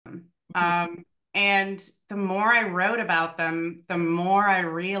Mhm. And the more I wrote about them, the more I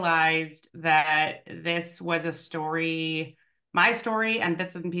realized that this was a story, my story, and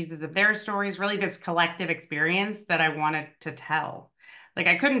bits and pieces of their stories, really this collective experience that I wanted to tell. Like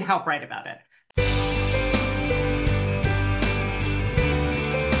I couldn't help write about it.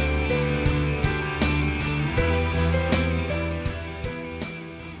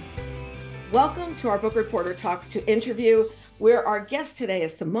 Welcome to our Book Reporter Talks To interview, where our guest today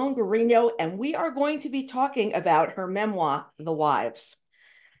is Simone Gorrindo, and we are going to be talking about her memoir, The Wives.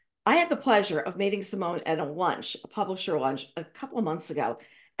 I had the pleasure of meeting Simone at a publisher lunch, a couple of months ago,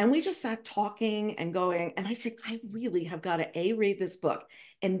 and we just sat talking and going. And I said, I really have got to A, read this book,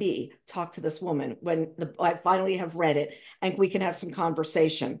 and B, talk to this woman when I finally have read it and we can have some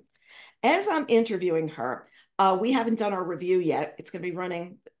conversation. As I'm interviewing her, we haven't done our review yet. It's going to be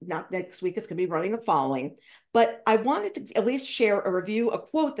running not next week, it's going to be running the following. But I wanted to at least share a review, a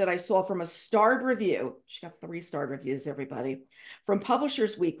quote that I saw from a starred review. She got 3 starred reviews, everybody, from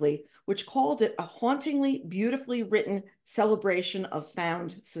Publishers Weekly, which called it a hauntingly, beautifully written celebration of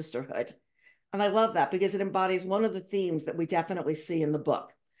found sisterhood. And I love that because it embodies one of the themes that we definitely see in the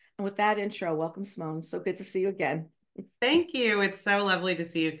book. And with that intro, welcome, Simone. So good to see you again. Thank you. It's so lovely to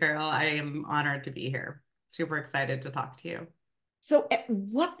see you, Carol. I am honored to be here. Super excited to talk to you. So, at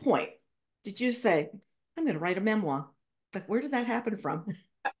what point did you say, I'm going to write a memoir? Like, where did that happen from?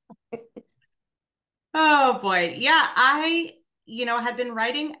 Oh boy. Yeah, had been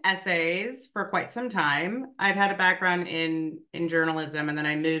writing essays for quite some time. I'd had a background in journalism and then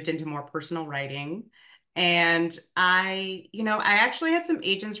I moved into more personal writing. And I actually had some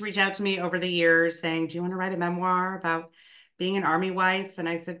agents reach out to me over the years saying, "Do you want to write a memoir about being an army wife?" And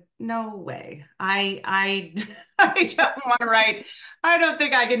I said, "No way. I I don't want to write. I don't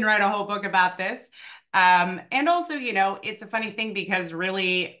think I can write a whole book about this." And also, it's a funny thing because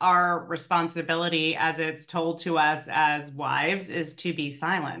really our responsibility as it's told to us as wives is to be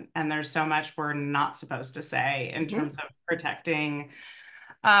silent. And there's so much we're not supposed to say in Mhm. terms of protecting,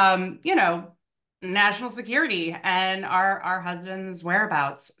 um, you know, national security and our husband's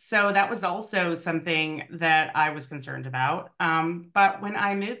whereabouts. So that was also something that I was concerned about. But when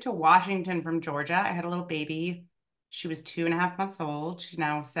I moved to Washington from Georgia, I had a little baby. She was 2.5 months old. She's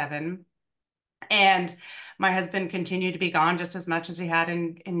now 7. And my husband continued to be gone just as much as he had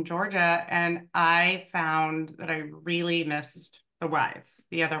in Georgia. And I found that I really missed the wives,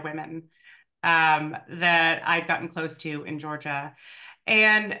 the other women that I'd gotten close to in Georgia.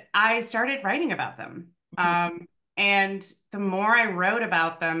 And I started writing about them. And the more I wrote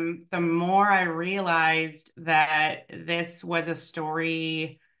about them, the more I realized that this was a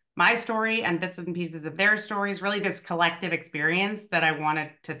story, my story, and bits and pieces of their stories, really this collective experience that I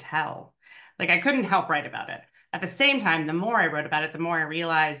wanted to tell. Like I couldn't help write about it. At the same time, the more I wrote about it, the more I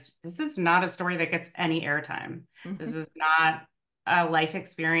realized this is not a story that gets any airtime. This Mhm. is not a life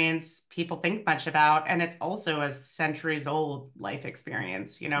experience people think much about. And it's also a centuries old life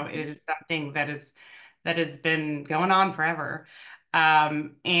experience. Mhm. It is something that has been going on forever.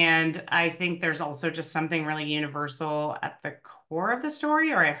 And I think there's also just something really universal at the core of the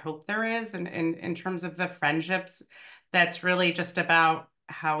story, or I hope there is, in terms of the friendships, that's really just about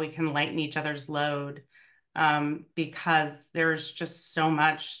how we can lighten each other's load. Because there's just so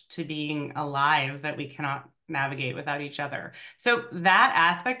much to being alive that we cannot navigate without each other. So that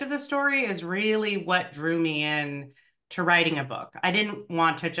aspect of the story is really what drew me in to writing a book. I didn't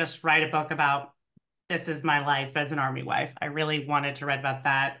want to just write a book about this is my life as an army wife. I really wanted to write about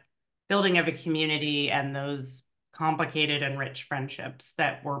that building of a community and those complicated and rich friendships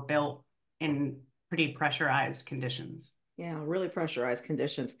that were built in pretty pressurized conditions. Yeah, really pressurized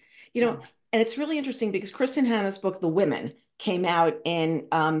conditions. You Yeah. know, and it's really interesting because Kristen Hanna's book, The Women, came out in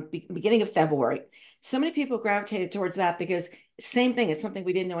beginning of February. So many people gravitated towards that because same thing, it's something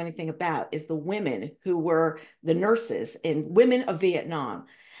we didn't know anything about, is the women who were the nurses in Women of Vietnam.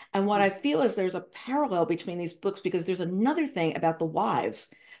 And what I feel is there's a parallel between these books because there's another thing about the wives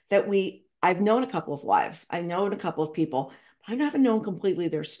that I've known a couple of wives, I've known a couple of people, but I haven't known completely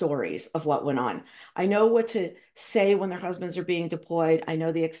their stories of what went on. I know what to say when their husbands are being deployed. I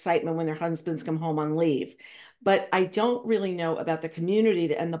know the excitement when their husbands come home on leave, but I don't really know about the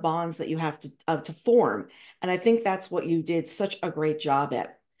community and the bonds that you have to form. And I think that's what you did such a great job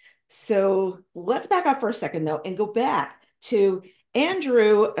at. So let's back up for a second though and go back to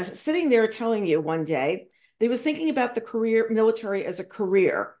Andrew sitting there telling you one day that he was thinking about the career military as a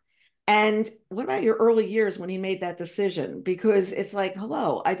career. And what about your early years when he made that decision? Because it's like,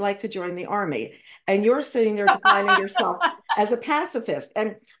 hello, I'd like to join the army. And you're sitting there defining yourself as a pacifist.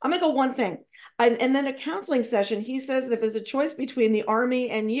 And I'm going to go one thing. And then a counseling session, he says that if there's a choice between the army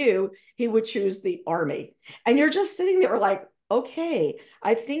and you, he would choose the army. And you're just sitting there like, okay,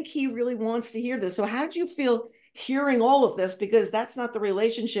 I think he really wants to hear this. So how did you feel hearing all of this? Because that's not the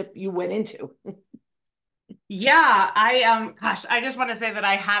relationship you went into. Yeah, gosh, I just want to say that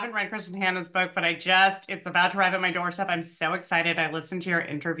I haven't read Kristen Hanna's book, but it's about to arrive at my doorstep. I'm so excited. I listened to your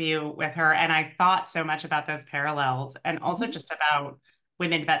interview with her and I thought so much about those parallels and also Mhm. just about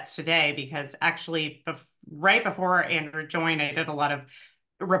women vets today, because actually right before Andrew joined, I did a lot of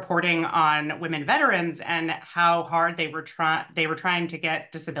reporting on women veterans and how hard they were trying to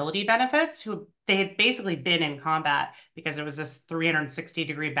get disability benefits, who they had basically been in combat because it was this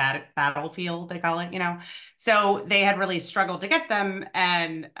 360-degree battlefield, they call it, so they had really struggled to get them.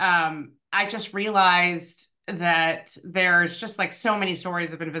 And I just realized that there's just like so many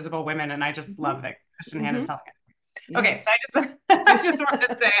stories of invisible women, and I just Mhm. love that Kristen Hannah's Mhm. telling it. Yeah. Okay, so I just wanted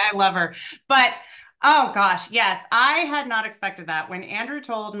to say I love her. But oh gosh, yes, I had not expected that. When Andrew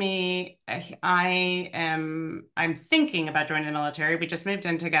told me I'm thinking about joining the military, we just moved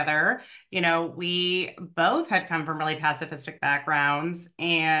in together. We both had come from really pacifistic backgrounds,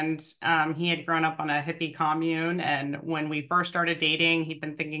 and he had grown up on a hippie commune. And when we first started dating, he'd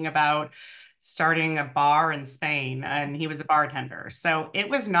been thinking about starting a bar in Spain, and he was a bartender. So it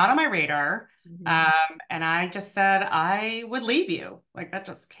was not on my radar. Mhm. Um, and I just said I would leave you. Like that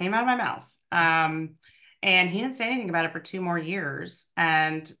just came out of my mouth. And he didn't say anything about it for 2 more years.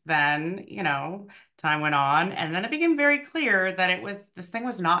 And then, time went on. And then it became very clear that this thing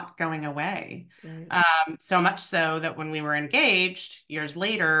was not going away. Right. So much so that when we were engaged years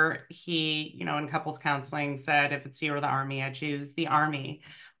later, he, in couples counseling said, if it's you or the army, I choose the army,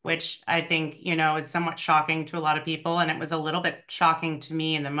 which I think, is somewhat shocking to a lot of people. And it was a little bit shocking to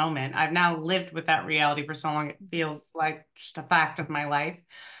me in the moment. I've now lived with that reality for so long, it feels like just a fact of my life.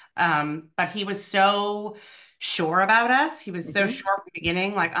 But he was so sure about us. He was so Mhm. sure from the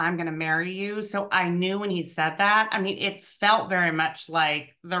beginning, like, I'm going to marry you. So I knew when he said that, I mean, it felt very much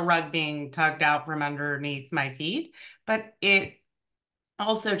like the rug being tugged out from underneath my feet. But it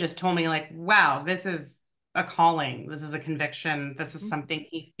also just told me, like, wow, this is a calling. This is a conviction. This is Mhm. something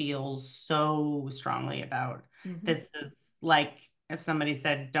he feels so strongly about. Mhm. This is like if somebody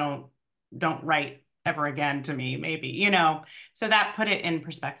said, don't write ever again to me, maybe, So that put it in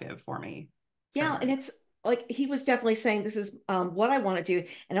perspective for me, Yeah, and certainly. it's like he was definitely saying this is what I want to do.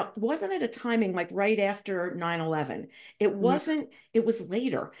 And it wasn't at a timing like right after 9/11. It Mhm. wasn't, it was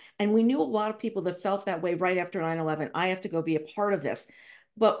later. And we knew a lot of people that felt that way right after 9/11. I have to go be a part of this.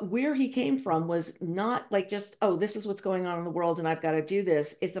 But where he came from was not like just, oh, this is what's going on in the world and I've got to do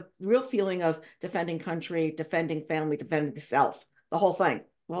this. It's a real feeling of defending country, defending family, defending self, the whole thing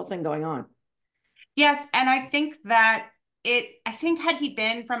going on. Yes, and I think had he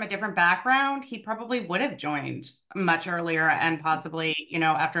been from a different background, he probably would have joined much earlier and possibly,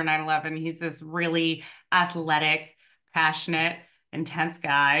 after 9/11. He's this really athletic, passionate, intense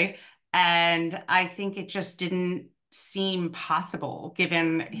guy. And I think it just didn't seem possible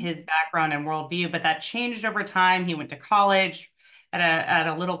given his background and worldview. But that changed over time. He went to college at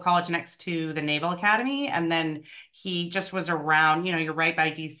a little college next to the Naval Academy, and then he just was around, you're right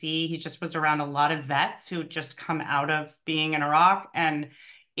by DC. He just was around a lot of vets who just come out of being in Iraq, and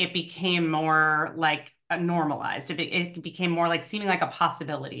it became more like normalized. It became more like seeming like a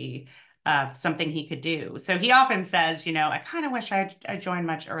possibility of something he could do. So he often says, I kind of wish I joined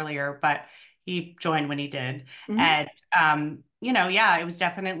much earlier, but he joined when he did. Mhm. And, yeah, it was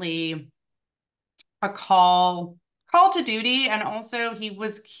definitely a call to duty, and also he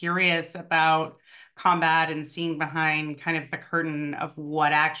was curious about combat and seeing behind kind of the curtain of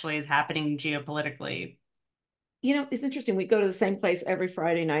what actually is happening geopolitically. It's interesting. We go to the same place every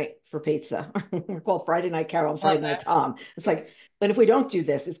Friday night for pizza. We're called Friday Night Carol, Love Friday Night that. Tom. It's like, but if we don't do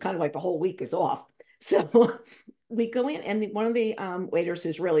this, it's kind of like the whole week is off. So we go in, and one of the waiters,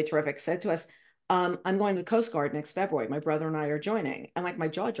 who's really terrific, said to us, I'm going to the Coast Guard next February. My brother and I are joining. And like my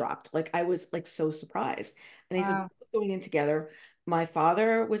jaw dropped. Like I was like so surprised. And he said, Wow. we're going in together. My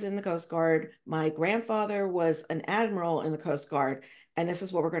father was in the Coast Guard. My grandfather was an admiral in the Coast Guard. And this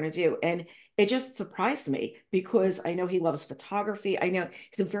is what we're going to do. And it just surprised me because I know he loves photography. I know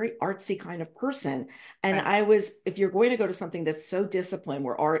he's a very artsy kind of person. And Right. I was, if you're going to go to something that's so disciplined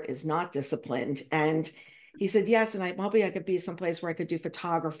where art is not disciplined, and he said yes, and I could be someplace where I could do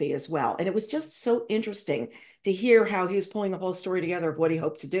photography as well. And it was just so interesting to hear how he was pulling the whole story together of what he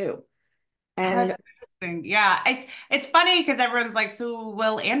hoped to do. Oh, And that's interesting. Yeah, it's funny because everyone's like, so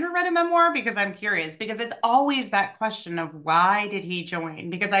will Andrew write a memoir? Because I'm curious, because it's always that question of why did he join?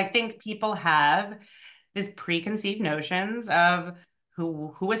 Because I think people have this preconceived notions of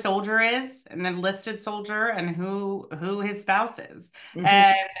who a soldier is, an enlisted soldier, and who his spouse is. Hmm.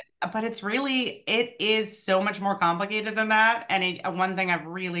 And but it is so much more complicated than that. And one thing I've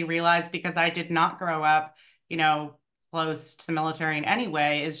really realized, because I did not grow up, you know, close to the military in any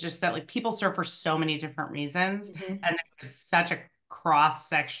way, is just that like people serve for so many different reasons, Hmm. and there's such a cross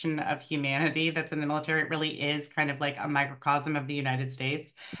section of humanity that's in the military. It really is kind of like a microcosm of the United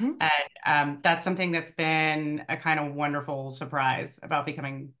States. Hmm. And that's something that's been a kind of wonderful surprise about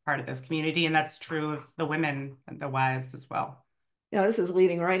becoming part of this community. And that's true of the women and the wives as well. This is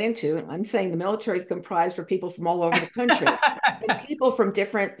leading right into, I'm saying the military is comprised of people from all over the country and people from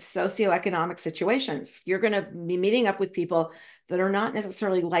different socioeconomic situations. You're going to be meeting up with people that are not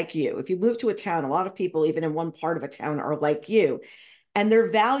necessarily like you. If you move to a town, a lot of people, even in one part of a town, are like you, and their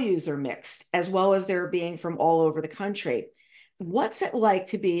values are mixed, as well as they're being from all over the country. What's it like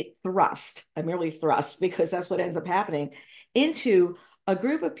to be thrust, I merely thrust because that's what ends up happening, into a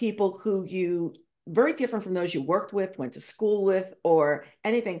group of people who you very different from those you worked with, went to school with, or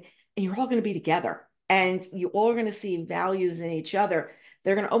anything, and you're all going to be together and you all are going to see values in each other.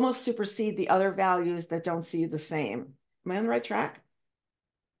 They're going to almost supersede the other values that don't see the same. Am I on the right track?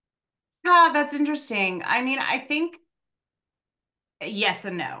 Ah, that's interesting. I mean, I think yes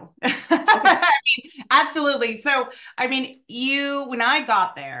and no. Okay. I mean, absolutely. So, I mean, when I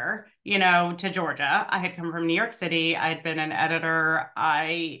got there, to Georgia, I had come from New York City. I had been an editor.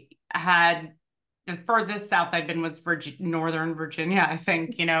 I had the furthest south I'd been was Northern Virginia, I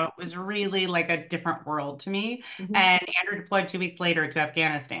think. It was really like a different world to me. Mm-hmm. And Andrew deployed 2 weeks later to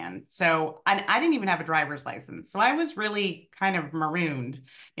Afghanistan. So, and I didn't even have a driver's license. So I was really kind of marooned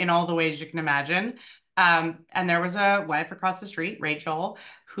in all the ways you can imagine. And there was a wife across the street, Rachel,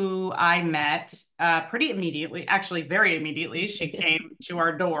 who I met pretty immediately, actually very immediately. She came to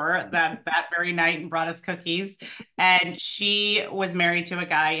our door that very night and brought us cookies. And she was married to a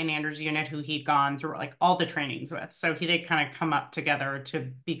guy in Andrew's unit who he'd gone through like all the trainings with. So they'd kind of come up together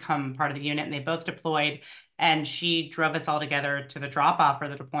to become part of the unit, and they both deployed. And she drove us all together to the drop off for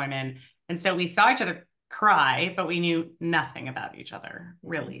the deployment. And so we saw each other cry, but we knew nothing about each other, Mm-hmm.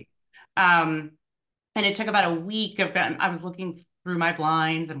 really. Um, and it took about a week of, I was looking through my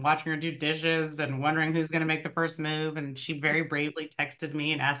blinds and watching her do dishes and wondering who's going to make the first move. And she very bravely texted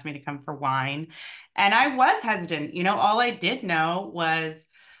me and asked me to come for wine. And I was hesitant. All I did know was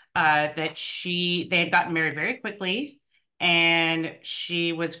that they had gotten married very quickly, and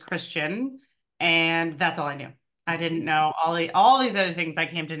she was Christian. And that's all I knew. I didn't know all these other things I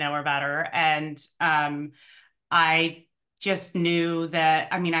came to know about her. And I just knew that,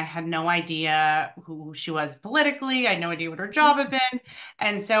 I mean, I had no idea who she was politically. I had no idea what her job had been.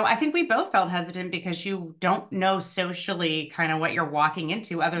 And so I think we both felt hesitant because you don't know socially kind of what you're walking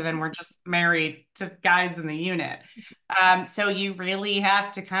into, other than we're just married to guys in the unit. So you really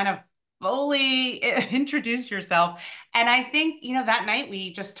have to kind of fully introduce yourself. And I think, that night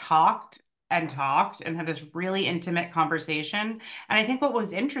we just talked and had this really intimate conversation. And I think what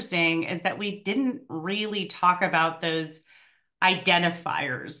was interesting is that we didn't really talk about those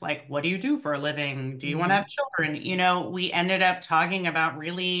identifiers, like, what do you do for a living? Do you want to Mm-hmm. have children? We ended up talking about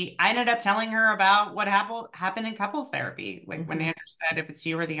I ended up telling her about what happened in couples therapy, like when Mm-hmm. Andrew said, if it's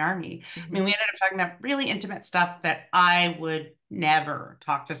you or the army. I mean, Mm-hmm. we ended up talking about really intimate stuff that I would never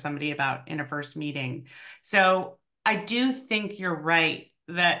talk to somebody about in a first meeting. So I do think you're right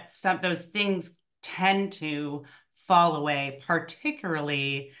that some of those things tend to fall away,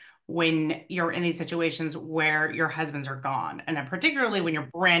 particularly when you're in these situations where your husbands are gone. And then particularly when you're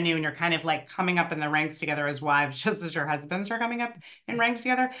brand new and you're kind of like coming up in the ranks together as wives, just as your husbands are coming up in ranks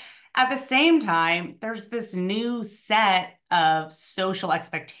together. At the same time, there's this new set of social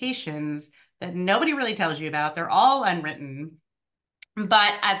expectations that nobody really tells you about. They're all unwritten.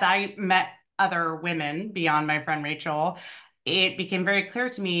 But as I met other women beyond my friend Rachel, it became very clear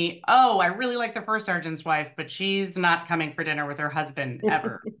to me, oh, I really like the first sergeant's wife, but she's not coming for dinner with her husband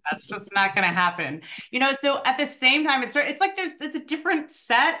ever. That's just not going to happen. So at the same time, it's like it's a different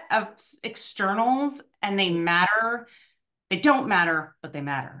set of externals, and they don't matter, but they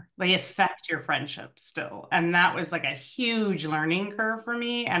matter. They affect your friendship still. And that was like a huge learning curve for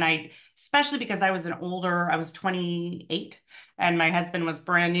me. And especially because I was 28, and my husband was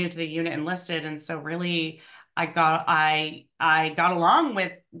brand new to the unit, enlisted. And so really I got along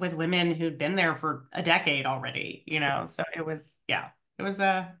with women who'd been there for a decade already, so it was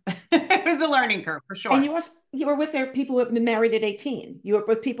a it was a learning curve for And sure. you were with their people who have been married at 18. You were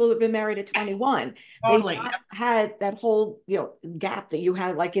with people who have been married at 21. They've Totally. not had that whole, gap that you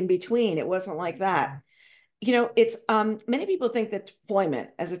had like in between. It wasn't like that. It's many people think that deployment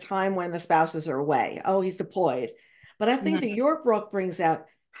as a time when the spouses are away. Oh, he's deployed. But I think that Mhm. your book brings out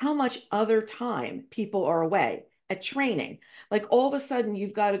how much other time people are away at training. Like all of a sudden,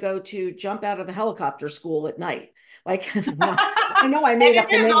 you've got to go to jump out of the helicopter school at night. Like, no, I know I And made it up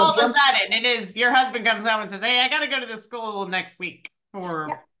the is name of all of a jump. sudden, it is your husband comes home and says, "Hey, I got to go to the school next week Yeah, for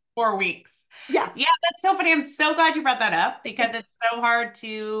 4 weeks." yeah, Yeah, that's so funny. I'm so glad you brought that up because it's so hard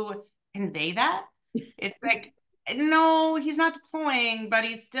to convey that. It's like, no, he's not deploying, but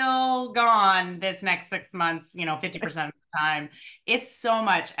he's still gone this next 6 months, 50% of the time. It's so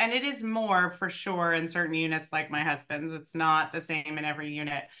much. And it is more for sure in certain units like my husband's. It's not the same in every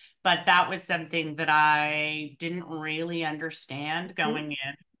unit. But that was something that I didn't really understand mhm, going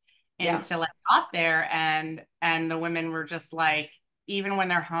in yeah. until I got there, and the women were just like, even when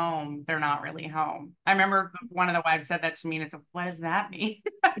they're home, they're not really home. I remember one of the wives said that to me and I said, what does that mean?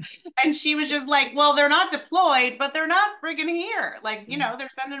 And she was just like, well, they're not deployed, but they're not friggin' here. Like, they're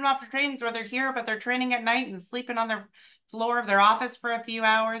sending them off to trainings or they're here, but they're training at night and sleeping on their floor of their office for a few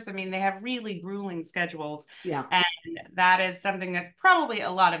hours. I mean, they have really grueling schedules. Yeah. And that is something that probably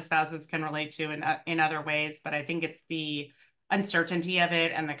a lot of spouses can relate to in other ways. But I think it's the uncertainty of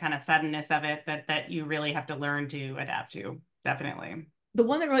it and the kind of suddenness of it that you really have to learn to adapt to. Definitely. The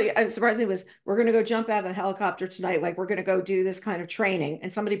one that really surprised me was we're going to go jump out of the helicopter tonight. Like we're going to go do this kind of training.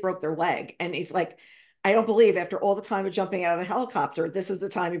 And somebody broke their leg. And he's like, I don't believe after all the time of jumping out of the helicopter, this is the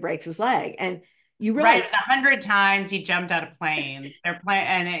time he breaks his leg. And you Right. realize It was 100 times he jumped out of planes. They're playing,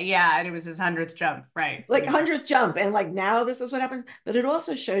 and it was his 100th jump. Right. like Exactly. hundredth jump. And like now this is what happens. But it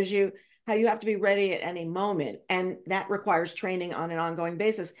also shows you how you have to be ready at any moment. And that requires training on an ongoing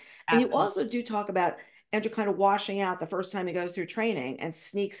basis. And you Absolutely. also do talk about Andrew kind of washing out the first time he goes through training and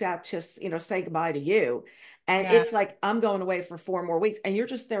sneaks out to, say goodbye to you. And Yeah. it's like, I'm going away for 4 more weeks. And you're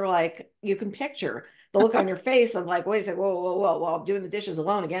just there, like, you can picture the look on your face of like, wait a second, whoa, whoa, whoa, whoa, I'm doing the dishes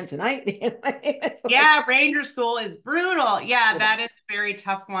alone again tonight. It's like, Yeah, Ranger School is brutal. Yeah, yeah. that is a very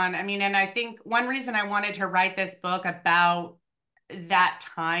tough one. I mean, and I think one reason I wanted to write this book about that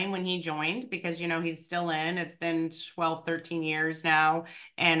time when he joined, because, he's still in, it's been 12, 13 years now.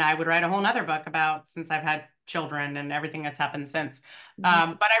 And I would write a whole nother book about since I've had children and everything that's happened since.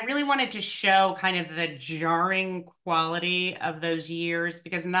 Mhm. But I really wanted to show kind of the jarring quality of those years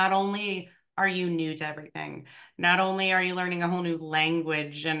because not only are you new to everything, not only are you learning a whole new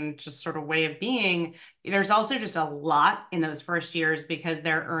language and just sort of way of being, there's also just a lot in those first years because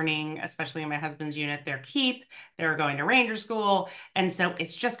they're earning, especially in my husband's unit, their keep, they're going to ranger school. And so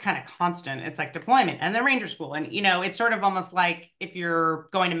it's just kind of constant. It's like deployment and then ranger school. And, it's sort of almost like if you're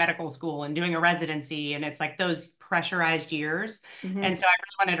going to medical school and doing a residency and it's like those pressurized years. And Mhm. so I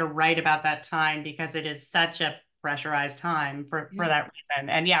really wanted to write about that time because it is such a pressurized time for Yeah. that reason.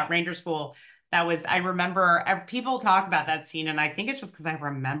 And yeah, ranger school, that was, I remember people talk about that scene, and I think it's just because I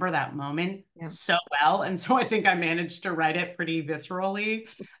remember that moment Yeah. so well. And so I think I managed to write it pretty viscerally.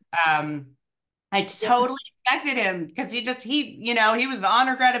 Um, I Yeah. totally expected him because he was the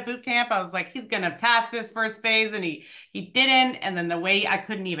honor grad at boot camp. I was like, he's gonna pass this first phase, and he didn't. And then the way I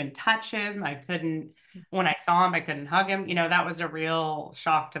couldn't even touch him, I couldn't when I saw him, I couldn't hug him. That was a real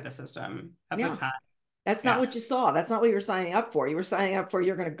shock to the system at the Yeah. time. That's not Yeah. what you saw. That's not what you were signing up for. You were signing up for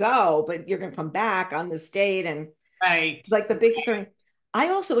you're going to go, but you're going to come back on this date. And Right. like the big thing, I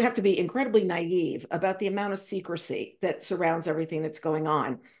also have to be incredibly naive about the amount of secrecy that surrounds everything that's going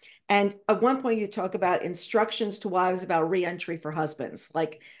on. And at one point, you talk about instructions to wives about reentry for husbands.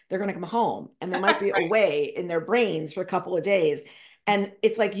 Like they're going to come home and they might be Right. away in their brains for a couple of days. And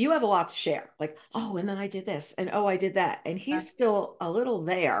it's like you have a lot to share. Like, oh, and then I did this, and oh, I did that. And Yeah. he's still a little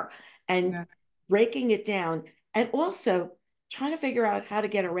there. And Yeah. breaking it down and also trying to figure out how to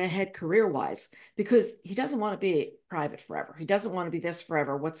get ahead career wise because he doesn't want to be private forever. He doesn't want to be this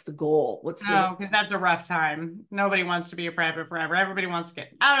forever. What's the goal? What's the No, next? because that's a rough time. Nobody wants to be a private forever. Everybody wants to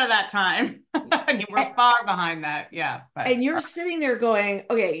get out of that time. And And, we're far behind that. Yeah, but and you're sitting there going,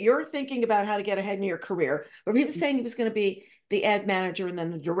 okay, you're thinking about how to get ahead in your career. But he was saying he was going to be the ad manager and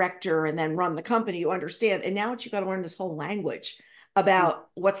then the director and then run the company. You understand. And now you got to learn this whole language about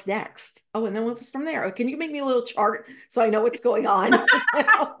what's next. Oh, and then what's from there? Oh, can you make me a little chart so I know what's going on? I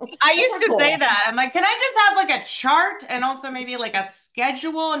That's used our to say goal. that. I'm like, can I just have like a chart and also maybe like a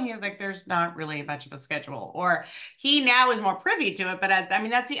schedule? And he was like, there's not really much of a schedule. Or he now is more privy to it. But I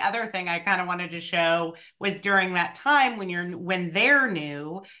mean, that's the other thing I kind of wanted to show was during that time when they're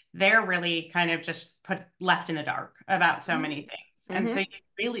new, they're really kind of just put left in the dark about so many things. And so Mm-hmm. you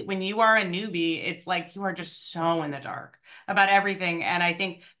really, when you are a newbie, it's like you are just so in the dark about everything. And I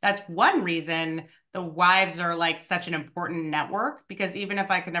think that's one reason the wives are like such an important network, because even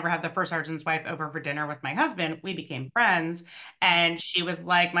if I could never have the first sergeant's wife over for dinner with my husband, we became friends. And she was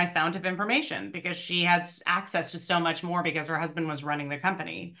like my fount of information because she had access to so much more because her husband was running the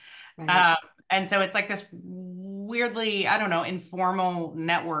company. Right. Uh, and so it's like this weirdly, I don't know, informal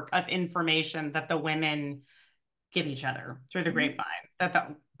network of information that the women give each other through the Mhm. grapevine,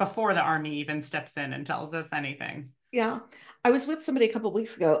 that before the army even steps in and tells us anything. Yeah. I was with somebody a couple of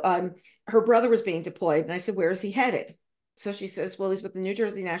weeks ago. Her brother was being deployed, and I said, "Where is he headed?" So she says, "Well, he's with the New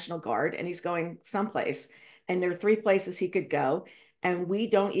Jersey National Guard, and he's going someplace. And there are three places he could go, and we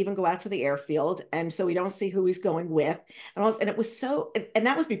don't even go out to the airfield, and so we don't see who he's going with." And it was so, and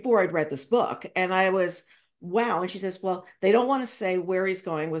that was before I'd read this book, and I was, wow. And she says, "Well, they don't want to say where he's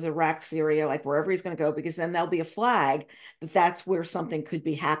going, was Iraq, Syria, like wherever he's going to go, because then there'll be a flag that that's where something could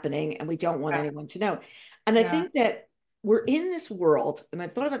be happening, and we don't want Yeah. anyone to know." And I Yeah. think that we're in this world, and I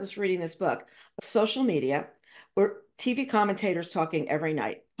thought about this reading this book, of social media, where TV commentators talking every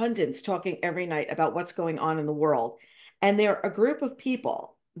night, pundits talking every night about what's going on in the world. And they're a group of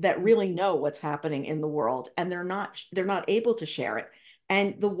people that really know what's happening in the world, and they're not able to share it.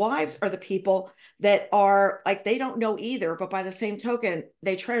 And the wives are the people that are like they don't know either, but by the same token,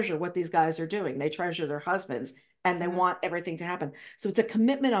 they treasure what these guys are doing. They treasure their husbands and they Mhm. want everything to happen. So it's a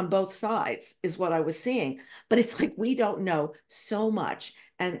commitment on both sides, is what I was seeing. But it's like we don't know so much.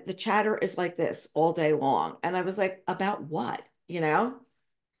 And the chatter is like this all day long. And I was like, about what, you know?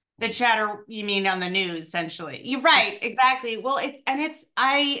 The chatter, you mean on the news, essentially. You're right, exactly. Well,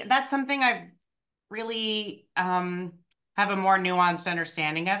 that's something I've really have a more nuanced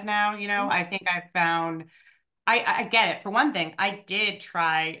understanding of now. I think I found I get it. For one thing, I did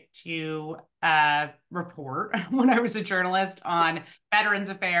try to report when I was a journalist on veterans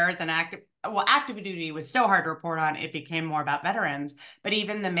affairs and active duty was so hard to report on, it became more about veterans. But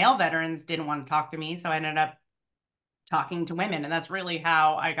even the male veterans didn't want to talk to me, so I ended up talking to women, and that's really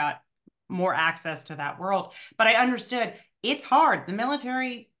how I got more access to that world. But I understood it's hard. The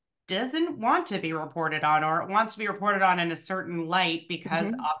military doesn't want to be reported on, or it wants to be reported on in a certain light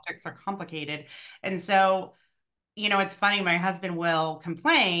because Mhm. optics are complicated. And so it's funny. My husband will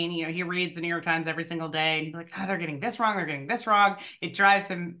complain. He reads the New York Times every single day, and he's like, "Oh, they're getting this wrong. They're getting this wrong." It drives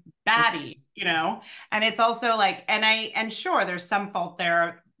him batty. And it's also like, and sure, there's some fault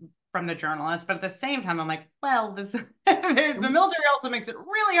there from the journalist, but at the same time, I'm like, well, the military also makes it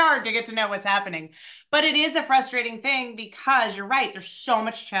really hard to get to know what's happening. But it is a frustrating thing because you're right. There's so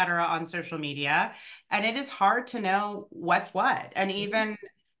much chatter on social media, and it is hard to know what's what. And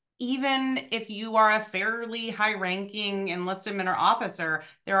even if you are a fairly high ranking enlisted men or officer,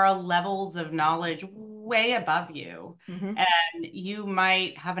 there are levels of knowledge way above you. Mhm. And you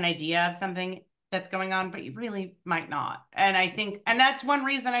might have an idea of something that's going on, but you really might not. And that's one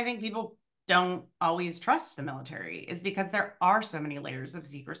reason I think people don't always trust the military, is because there are so many layers of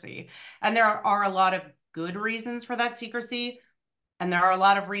secrecy. And there are a lot of good reasons for that secrecy. And there are a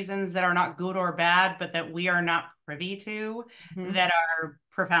lot of reasons that are not good or bad, but that we are not privy to, Mhm. that are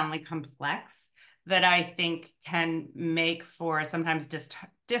profoundly complex, that I think can make for a sometimes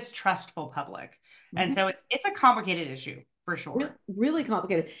distrustful public. And Mhm. so it's a complicated issue for sure. Really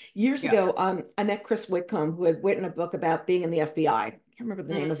complicated. Years Yeah. ago, I met Chris Whitcomb, who had written a book about being in the FBI. I can't remember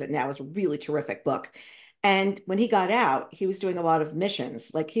the name Mm, of it now. It was a really terrific book. And when he got out, he was doing a lot of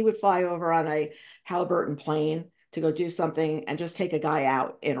missions. Like he would fly over on a Halliburton plane to go do something and just take a guy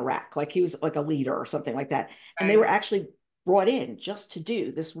out in Iraq. Like he was like a leader or something like that. And they were right. actually brought in just to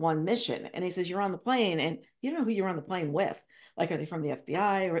do this one mission. And he says, "You're on the plane, and you don't know who you're on the plane with. Like, are they from the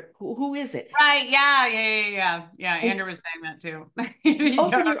FBI or who is it?" Right. Yeah. Yeah. Yeah. Yeah. Yeah. And Andrew was saying that too. you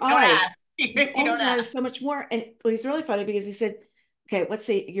open your Don't eyes. ask. You You open don't your ask. eyes so much more. And but he's really funny because he said, "Okay, let's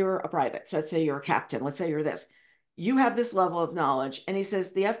say you're a private. So let's say you're a captain. Let's say you're this. You have this level of knowledge." And he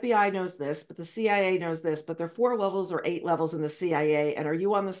says, "The FBI knows this, but the CIA knows this, but there are 4 levels or 8 levels in the CIA. And are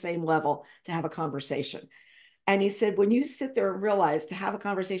you on the same level to have a conversation?" And he said, when you sit there and realize to have a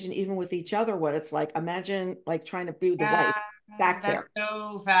conversation even with each other, what it's like, imagine like trying to be the Yeah, wife back that's there.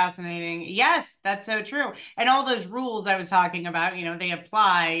 so fascinating. Yes, that's so true. And all those rules I was talking about, they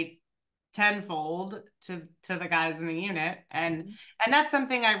apply tenfold to the guys in the unit. And that's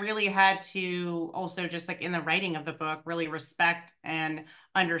something I really had to also, just like in the writing of the book, really respect and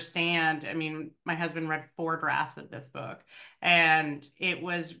understand. I mean, my husband read 4 drafts of this book, and it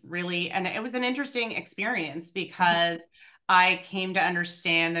was an interesting experience because I came to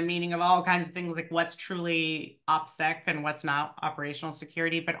understand the meaning of all kinds of things, like what's truly OPSEC and what's not, operational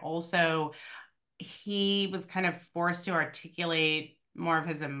security, but also he was kind of forced to articulate more of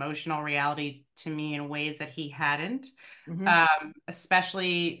his emotional reality to me in ways that he hadn't, Mm-hmm.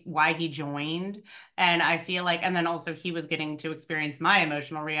 especially why he joined. And I feel like, and then also he was getting to experience my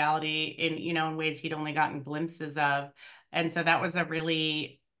emotional reality in, in ways he'd only gotten glimpses of. And so that was a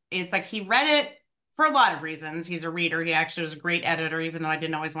really, it's like he read it for a lot of reasons. He's a reader. He actually was a great editor, even though I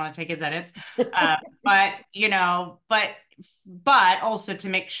didn't always want to take his edits. But, but also to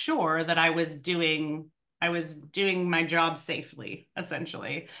make sure that I was doing my job safely,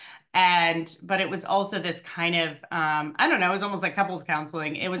 essentially. But it was also this kind of, I don't know, it was almost like couples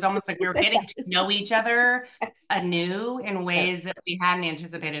counseling. It was almost like we were getting to know each other Yes. anew in ways Yes. that we hadn't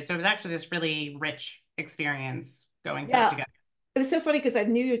anticipated. So it was actually this really rich experience going through it Yeah. together. It was so funny because I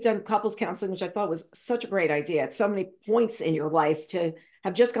knew you'd done couples counseling, which I thought was such a great idea at so many points in your life to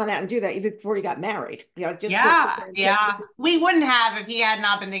have just gone out and do that even before you got married. Just to sit Yeah, there and say, this yeah. is, We wouldn't have if he had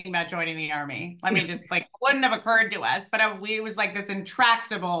not been thinking about joining the army. Let me just like wouldn't have occurred to us. But it was like this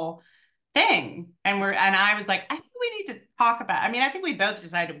intractable thing, and I was like, I think we need to talk about. I mean, I think we both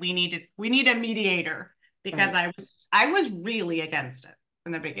decided we need a mediator because right. I was really against it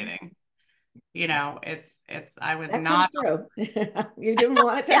in the beginning. I was That comes not. through. You didn't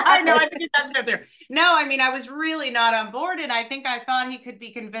want it to Yeah, I know. happen. I think it does go through. No, I mean, I was really not on board, and I think I thought he could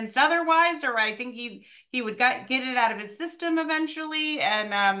be convinced otherwise, or I think he would get it out of his system eventually.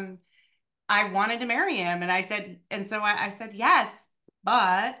 And I wanted to marry him, and I said yes,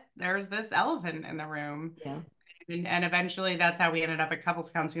 but there's this elephant in the room. Yeah. And eventually that's how we ended up at couples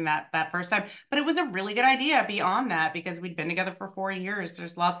counseling that first time. But it was a really good idea beyond that because we'd been together for 4 years.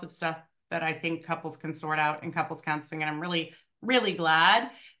 There's lots of stuff that I think couples can sort out in couples counseling. And I'm really, really glad.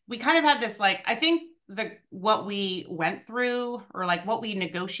 We kind of had this, like, I think what we went through or like what we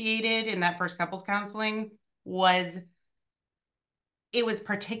negotiated in that first couples counseling was it was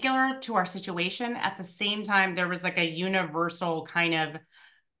particular to our situation. At the same time, there was like a universal kind of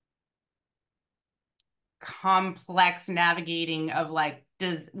complex navigating of like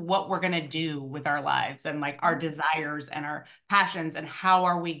does what we're going to do with our lives and like our desires and our passions and how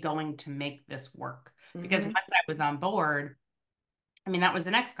are we going to make this work, because Mm-hmm. once I was on board, I mean, that was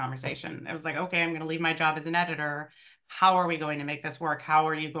the next conversation. It was like, okay, I'm going to leave my job as an editor. How are we going to make this work? How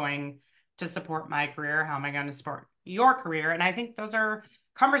are you going to support my career? How am I going to support your career? And I think those are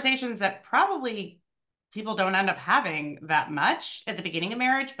conversations that probably people don't end up having that much at the beginning of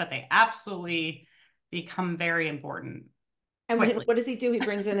marriage, but they absolutely become very important And quickly. what does he do? He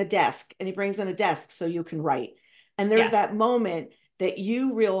brings in a desk and he brings in a desk so you can write. And there's Yes. that moment that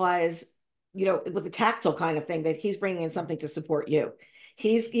you realize, with a tactile kind of thing that he's bringing in something to support you.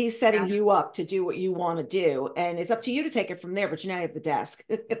 He's setting Yeah. you up to do what you want to do, and it's up to you to take it from there. But you now have the desk.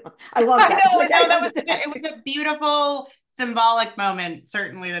 I love I that. know, Like, no, I that have was the it desk. was a beautiful symbolic moment,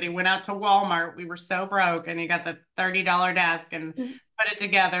 certainly, that he went out to Walmart. We were so broke and he got the $30 desk and put it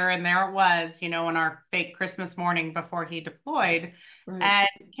together. And there it was, on our fake Christmas morning before he deployed. Right.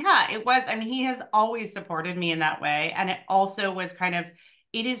 And yeah, it was, I mean, he has always supported me in that way. And it also was kind of,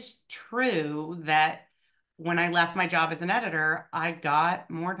 it is true that when I left my job as an editor, I got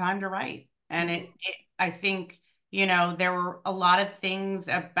more time to write. And I think, there were a lot of things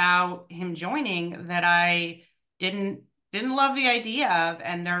about him joining that I didn't didn't love the idea of,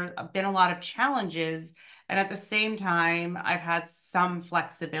 and there have been a lot of challenges. And at the same time, I've had some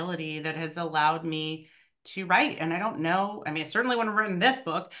flexibility that has allowed me to write. And I don't know, I mean, I certainly wouldn't have written this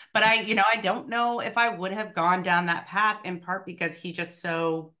book, but I don't know if I would have gone down that path, in part because he just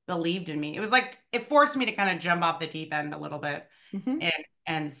so believed in me. It was like it forced me to kind of jump off the deep end a little bit Mm-hmm.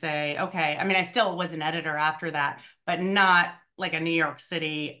 and say, okay, I mean, I still was an editor after that, but not like a New York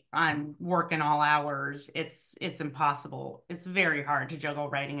City, I'm working all hours. It's impossible. It's very hard to juggle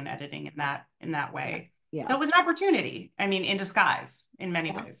writing and editing in that Yeah. way. So Yeah. it was an opportunity, I mean, in disguise in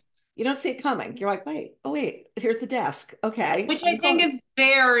many Yeah. ways. You don't see it coming. You're like, wait, oh wait, here's the desk. Okay, Which I'm I think going. is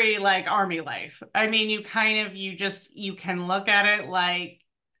very like army life. I mean, you can look at it like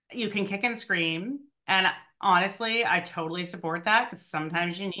you can kick and scream. And honestly, I totally support that because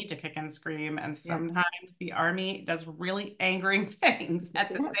sometimes you need to kick and scream. And Yeah. sometimes the army does really angering things at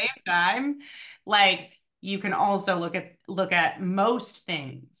the same Yes. time. Like you can also look at most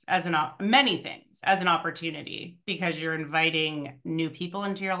things as many things as an opportunity because you're inviting new people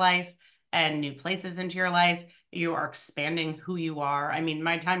into your life and new places into your life. You are expanding who you are. I mean,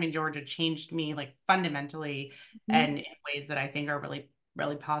 my time in Georgia changed me like fundamentally Mm-hmm. and in ways that I think are really,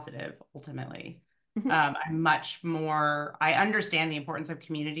 really positive ultimately. Mm-hmm. I understand the importance of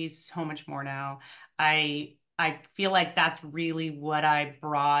communities so much more now. I feel like that's really what I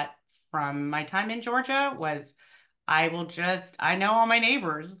brought from my time in Georgia was I know all my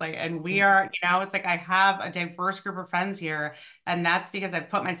neighbors, like, and we are, it's like I have a diverse group of friends here. And that's because I've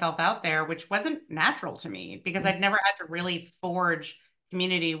put myself out there, which wasn't natural to me because I'd never had to really forge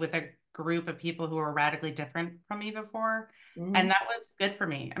community with a group of people who were radically different from me before. Mm-hmm. And that was good for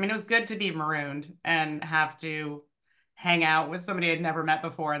me. I mean, it was good to be marooned and have to hang out with somebody I'd never met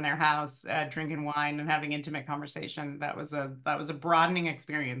before in their house, drinking wine and having intimate conversation. That was a broadening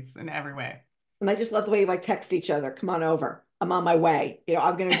experience in every way. And I just love the way you like text each other. Come on over. I'm on my way.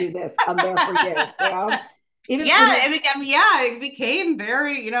 I'm going to do this. I'm there for you. Even when Yeah, you're, it became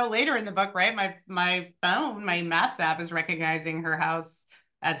very, later in the book, right? My phone, my Maps app is recognizing her house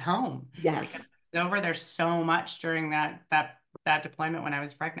as home because yes. over there so much during that deployment when I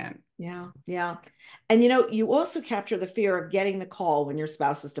was pregnant. Yeah, yeah. And you also capture the fear of getting the call when your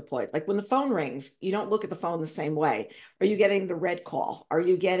spouse is deployed. Like when the phone rings, you don't look at the phone the same way. Are you getting the red call? Are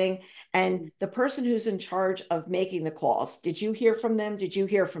you getting, and the person who's in charge of making the calls, did you hear from them? Did you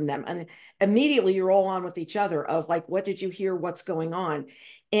hear from them? And immediately you're all on with each other of like, what did you hear? What's going on?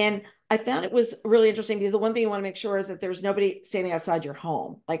 And I found it was really interesting because the one thing you want to make sure is that there's nobody standing outside your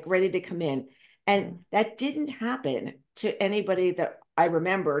home, like ready to come in. And that didn't happen to anybody that I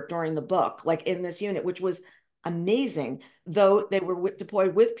remember during the book, like in this unit, which was amazing, though they were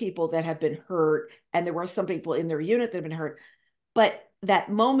deployed with people that have been hurt, and there were some people in their unit that have been hurt. But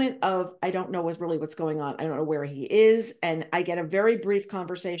that moment of, I don't know what's going on. I don't know where he is. And I get a very brief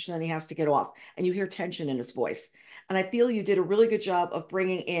conversation and he has to get off. And you hear tension in his voice. And I feel you did a really good job of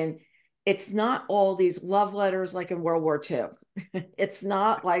bringing in, it's not all these love letters like in World War II. It's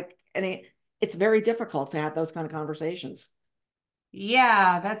not like any, it's very difficult to have those kind of conversations.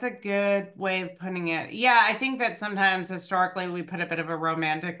 Yeah, that's a good way of putting it. Yeah, I think that sometimes historically we put a bit of a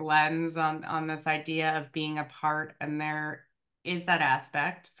romantic lens on this idea of being apart, and there is that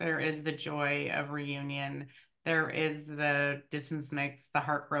aspect. There is the joy of reunion. There is the distance makes the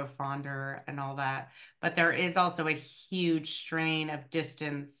heart grow fonder and all that. But there is also a huge strain of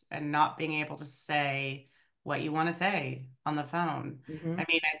distance and not being able to say what you want to say on the phone. Mm-hmm. I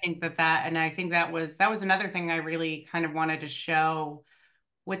mean, I think that was another thing I really kind of wanted to show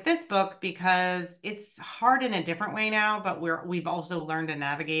with this book because it's hard in a different way now, but we've also learned to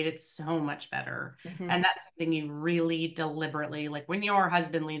navigate it so much better. Mm-hmm. And that's something you really deliberately, like when your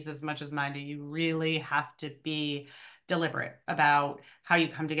husband leaves as much as mine do, you really have to be deliberate about how you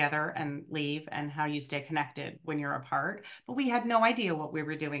come together and leave and how you stay connected when you're apart. But we had no idea what we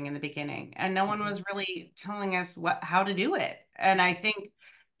were doing in the beginning, and no one Mm-hmm. was really telling us how to do it. And I think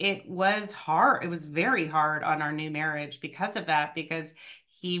it was hard. It was very hard on our new marriage because of that, because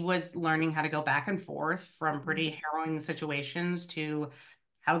he was learning how to go back and forth from pretty harrowing situations to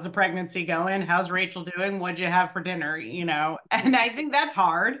how's the pregnancy going? How's Rachel doing? What'd you have for dinner? And I think that's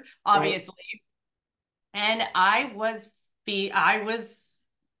hard, Right. obviously. And I was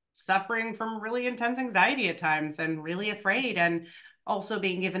suffering from really intense anxiety at times and really afraid, and also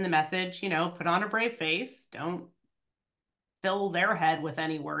being given the message, put on a brave face. Don't fill their head with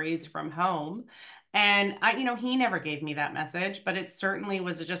any worries from home. And he never gave me that message, but it certainly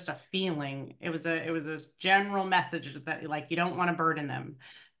was just a feeling. It was this general message that like you don't want to burden them.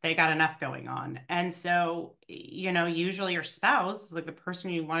 They got enough going on. And so, usually your spouse, like the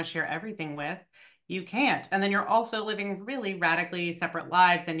person you want to share everything with, you can't. And then you're also living really radically separate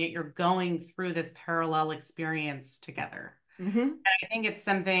lives, and yet you're going through this parallel experience together. Mm-hmm. And I think it's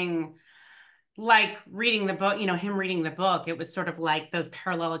something like reading the book, him reading the book, it was sort of like those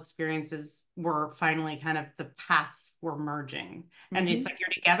parallel experiences were finally kind of the paths were merging. And it's Mm-hmm. like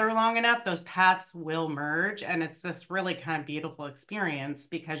you're together long enough, those paths will merge. And it's this really kind of beautiful experience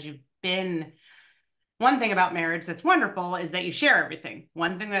because you've been one thing about marriage that's wonderful is that you share everything.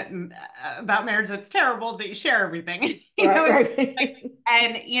 One thing that about marriage that's terrible is that you share everything. Right, It's like, right.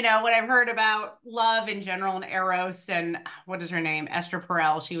 and what I've heard about love in general and Eros and what is her name? Esther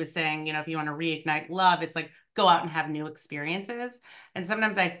Perel, she was saying, if you want to reignite love, it's like go out and have new experiences. And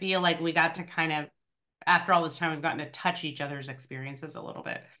sometimes I feel like we got to kind of, after all this time, we've gotten to touch each other's experiences a little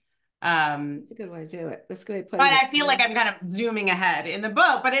bit. Um, That's a good way to do it. That's a good way of but putting it. I feel like I'm kind of zooming ahead in the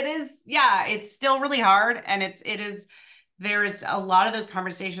book, but it is, yeah, it's still really hard. And there's a lot of those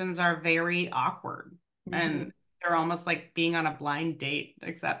conversations are very awkward, Mm-hmm. and they're almost like being on a blind date,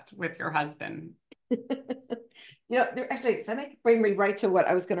 except with your husband. Actually, that may bring me right to what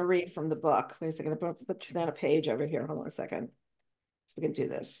I was going to read from the book. Wait a second, I'm going to put down a page over here. Hold on a second. So we can do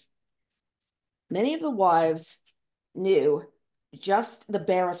this. Many of the wives knew just the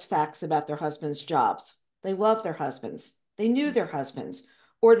barest facts about their husbands' jobs. They loved their husbands. They knew their husbands,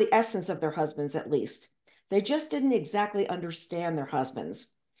 or the essence of their husbands at least. They just didn't exactly understand their husbands.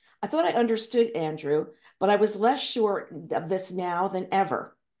 I thought I understood Andrew, but I was less sure of this now than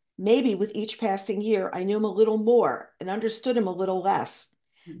ever. Maybe with each passing year, I knew him a little more and understood him a little less.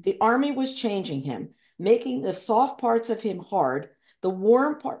 The army was changing him, making the soft parts of him hard, the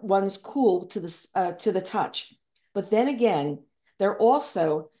ones cool to the touch. But then again, they're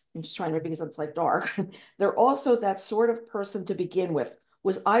also, I'm just trying to make it's like dark. They're also that sort of person to begin with.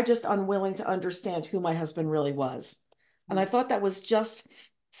 Was I just unwilling to understand who my husband really was? And I thought that was just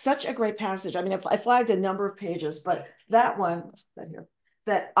such a great passage. I mean, I flagged a number of pages, but that one that here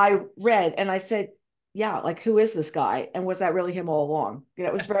that I read and I said, yeah, like who is this guy? And was that really him all along? You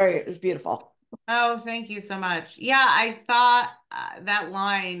know, it was beautiful. Oh, thank you so much. Yeah, I thought that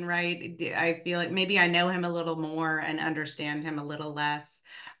line, right? I feel like maybe I know him a little more and understand him a little less.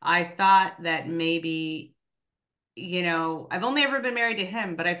 I thought that maybe, I've only ever been married to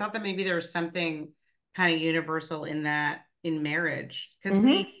him, but I thought that maybe there was something kind of universal in that in marriage because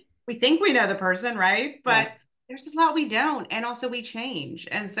Mm-hmm. we think we know the person, right? But Yes. there's a lot we don't, and also we change.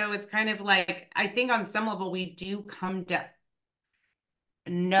 And so it's kind of like I think on some level we do come to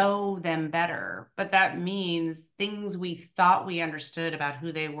know them better, but that means things we thought we understood about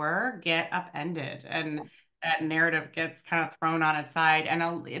who they were get upended and that narrative gets kind of thrown on its side. And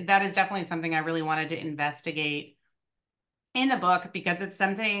that is definitely something I really wanted to investigate in the book because it's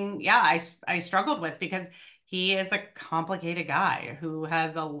something, yeah, I struggled with because he is a complicated guy who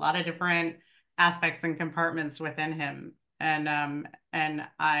has a lot of different aspects and compartments within him. And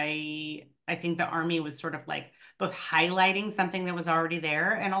I think the army was sort of like both highlighting something that was already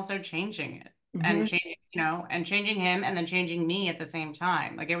there and also changing it and Mm-hmm. changing him and then changing me at the same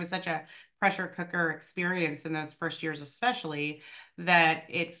time. Like it was such a pressure cooker experience in those first years, especially that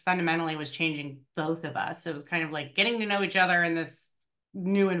it fundamentally was changing both of us. It was kind of like getting to know each other in this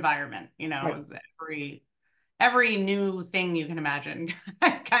new environment. It Right. was every new thing you can imagine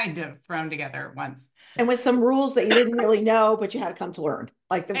kind of thrown together at once. And with some rules that you didn't really know, but you had to come to learn.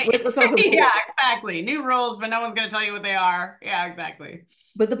 Like what's so Yeah, important. exactly. New rules, but no one's going to tell you what they are. Yeah, exactly.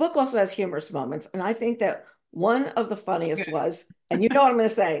 But the book also has humorous moments. And I think that one of the funniest Good. was, and you know what I'm going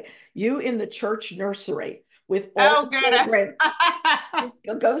to say, you in the church nursery with all Oh, the good. children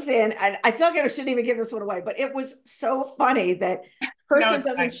just goes in. And I feel like I shouldn't even give this one away, but it was so funny that No, person it's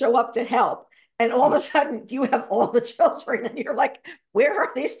doesn't fine. show up to help. And all of a sudden you have all the children and you're like, where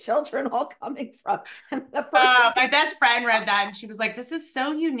are these children all coming from? And the person My just, best friend read that and she was like, "This is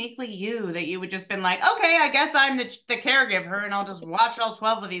so uniquely you that you would just been like, okay, I guess I'm the caregiver and I'll just watch all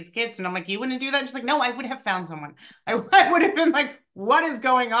 12 of these kids." And I'm like, "You wouldn't do that?" And she's like, "No, I would have found someone. I would have been like, what is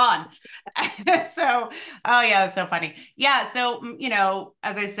going on?" So, oh yeah, that's so funny. Yeah, so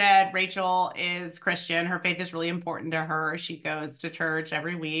as I said, Rachel is Christian. Her faith is really important to her. She goes to church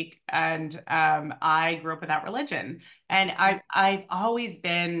every week, and I grew up without religion. And I've always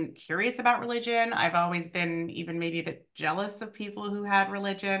been curious about religion. I've always been even maybe a bit jealous of people who had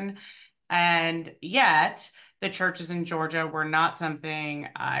religion. And yet the churches in Georgia were not something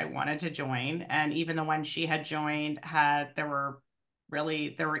I wanted to join. And even the ones she had joined there were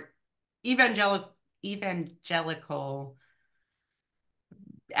evangelical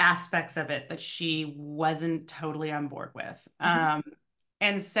aspects of it that she wasn't totally on board with.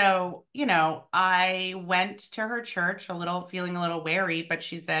 And so, I went to her church feeling a little wary, but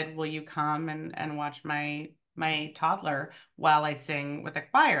she said, "Will you come and watch my toddler while I sing with the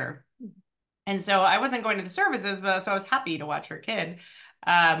choir?" And so I wasn't going to the services, but so I was happy to watch her kid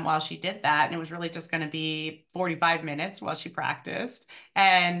while she did that. And it was really just going to be 45 minutes while she practiced.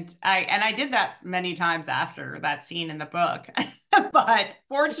 And I did that many times after that scene in the book. But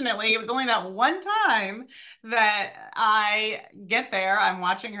fortunately, it was only that one time that I get there, I'm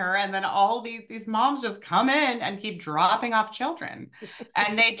watching her, and then all these moms just come in and keep dropping off children.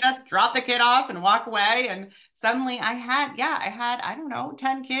 And they just drop the kid off and walk away. And suddenly I don't know,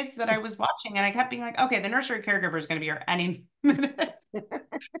 10 kids that I was watching, and I kept being like, okay, the nursery caregiver is going to be here any minute.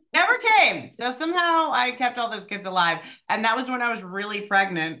 Never came. So somehow I kept all those kids alive. And that was when I was really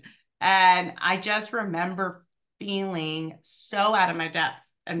pregnant. And I just remember feeling so out of my depth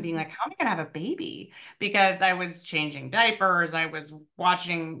and being like, how am I going to have a baby? Because I was changing diapers. I was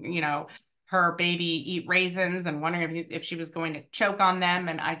watching, her baby eat raisins and wondering if she was going to choke on them.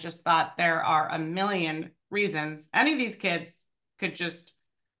 And I just thought there are a million reasons any of these kids could just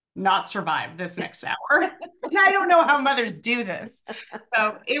not survive this next hour. And I don't know how mothers do this.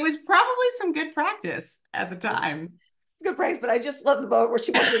 So it was probably some good practice at the time. good praise, but I just love the moment where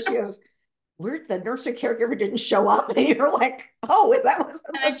she goes, where the nursery caregiver didn't show up. And you're like, oh, is that what's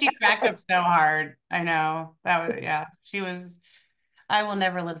And then what's she cracked up so hard. I know. That was, yeah, she was, I will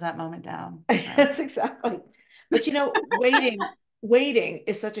never live that moment down. So. That's exactly. But waiting. waiting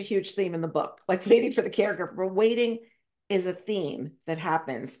is such a huge theme in the book, like waiting for the caregiver, but waiting is a theme that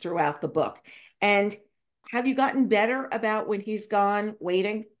happens throughout the book. And have you gotten better about when he's gone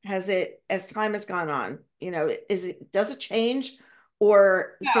waiting? Has it, as time has gone on, does it change,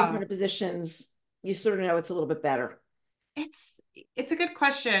 or the same kind Yeah. of positions, you sort of know it's a little bit better? It's it's a good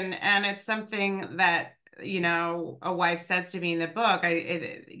question, and it's something that, a wife says to me in the book.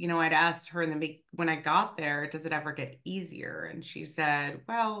 I'd asked her when I got there, does it ever get easier? And she said,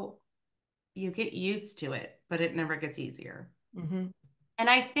 well, you get used to it, but it never gets easier. Mm-hmm. And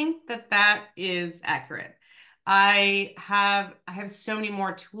I think that that is accurate. I have so many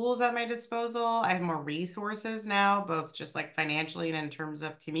more tools at my disposal. I have more resources now, both just like financially and in terms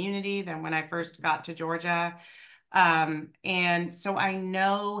of community, than when I first got to Georgia. And so I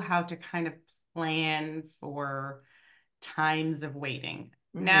know how to kind of plan for times of waiting.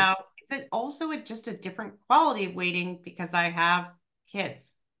 Mm-hmm. Now, also just a different quality of waiting because I have kids.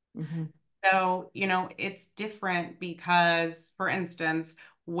 Mm-hmm. So, it's different because, for instance,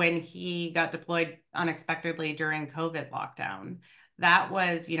 when he got deployed unexpectedly during COVID lockdown, that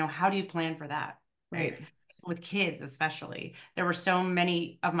was, how do you plan for that? Right. Right. With kids, especially, there were so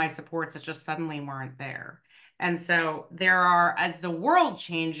many of my supports that just suddenly weren't there. And so as the world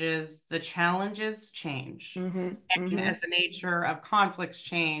changes, the challenges change. Mm-hmm. And Mm-hmm. as the nature of conflicts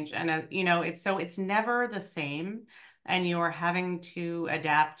change, and it's never the same, and you're having to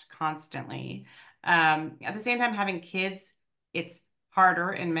adapt constantly. At the same time, having kids, it's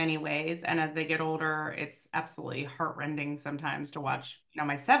harder in many ways, and as they get older, it's absolutely heartrending sometimes to watch,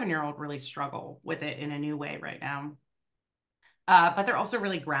 my 7-year-old really struggle with it in a new way right now. But they're also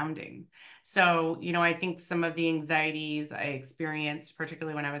really grounding. So, I think some of the anxieties I experienced,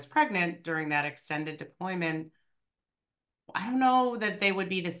 particularly when I was pregnant during that extended deployment, I don't know that they would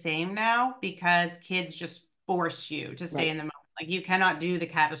be the same now, because kids just force you to stay Right. in the moment. Like, you cannot do the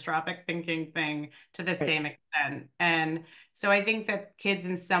catastrophic thinking thing to the Right. same extent. And so I think that kids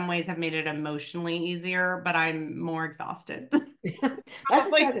in some ways have made it emotionally easier, but I'm more exhausted. That's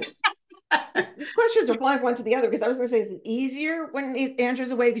Probably. exactly. These questions are flying from one to the other, because I was going to say, is it easier when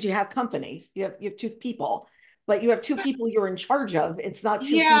Andrew's away because you have company? You have two people, but you have two people you're in charge of. It's not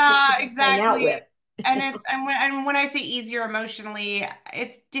two people you Yeah, just hang out exactly. with. And when I say easier emotionally,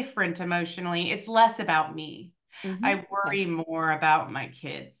 it's different emotionally. It's less about me. Mm-hmm. I Okay. worry more about my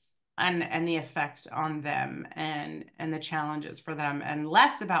kids and the effect on them and the challenges for them, and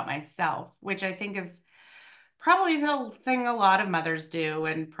less about myself, which I think is probably the thing a lot of mothers do,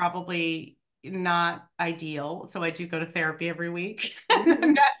 and probably not ideal. So I do go to therapy every week. Mm-hmm.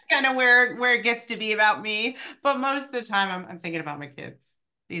 And that's kind of where it gets to be about me. But most of the time I'm thinking about my kids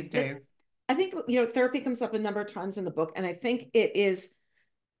these days. I think, therapy comes up a number of times in the book, and I think it is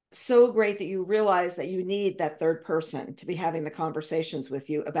so great that you realize that you need that third person to be having the conversations with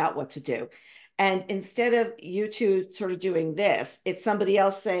you about what to do. And instead of you two sort of doing this, it's somebody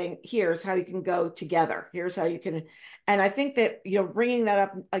else saying, here's how you can go together. Here's how you can. And I think that, bringing that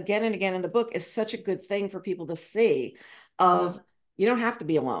up again and again in the book is such a good thing for people to see, of, Mhm. you don't have to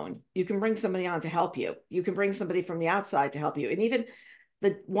be alone. You can bring somebody on to help you. You can bring somebody from the outside to help you. And even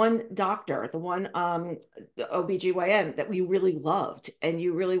the one doctor, the one OBGYN that we really loved, and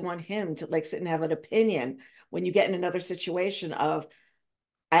you really want him to like sit and have an opinion when you get in another situation of,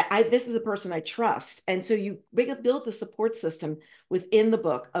 this is a person I trust. And so you build the support system within the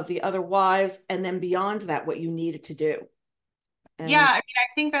book of the other wives, and then beyond that, what you needed to do. Yeah, And I mean,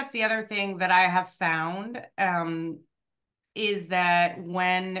 I think that's the other thing that I have found, is that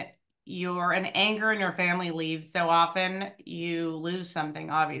when an anger in your family leaves, so often you lose something,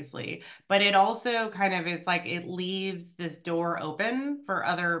 obviously, but it also kind of is like it leaves this door open for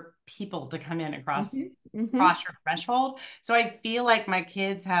other people to come in mm-hmm, mm-hmm, across your threshold. So I feel like my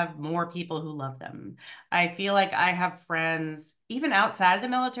kids have more people who love them. I feel like I have friends, even outside of the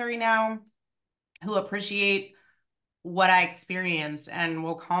military now, who appreciate what I experienced and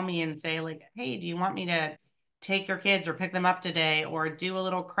will call me and say, like, hey, do you want me to take your kids or pick them up today, or do a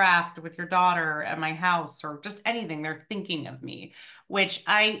little craft with your daughter at my house, or just anything? They're thinking of me, which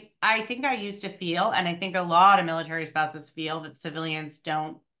I think I used to feel, and I think a lot of military spouses feel, that civilians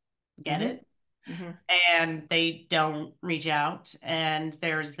don't get mm-hmm, it mm-hmm, and they don't reach out, and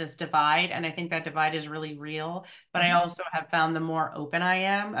there's this divide, and I think that divide is really real. But I mm-hmm, also have found the more open I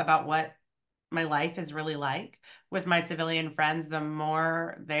am about what my life is really like with my civilian friends, the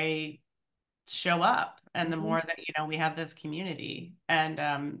more they show up, and the mm-hmm, more that, we have this community.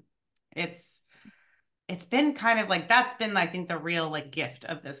 And it's it's been kind of like, that's been, I think, the real like gift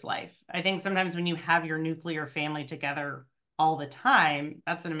of this life. I think sometimes when you have your nuclear family together all the time,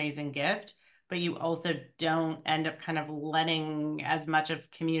 that's an amazing gift. but you also don't end up kind of letting as much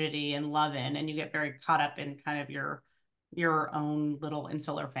of community and love in, and you get very caught up in kind of your own little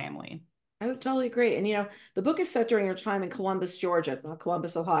insular family. I would totally agree. And the book is set during your time in Columbus, Georgia, not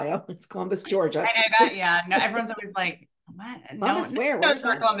Columbus, Ohio. It's Columbus, Georgia. I know that, yeah. No, everyone's always like, what? No, Columbus, no where? one What are you knows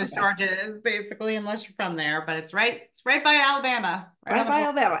where talking Columbus, about? Georgia is, basically, unless you're from there. But it's right by Alabama, right on Right the by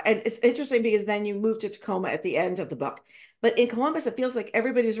border. Alabama. And it's interesting because then you move to Tacoma at the end of the book. But in Columbus, it feels like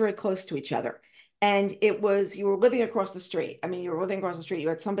everybody's very close to each other. And you were living across the street. I mean, you were living across the street. You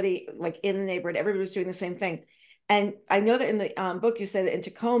had somebody like in the neighborhood. Everybody was doing the same thing. And I know that in the book, you say that in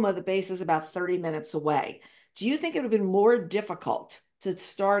Tacoma, the base is about 30 minutes away. Do you think it would have been more difficult to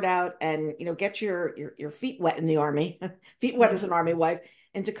start out and, get your feet wet in the army, feet wet as Mhm. an army wife,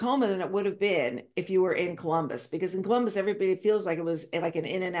 in Tacoma than it would have been if you were in Columbus? Because in Columbus, everybody feels like it was like an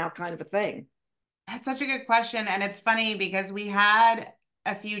in and out kind of a thing. That's such a good question. And it's funny because we had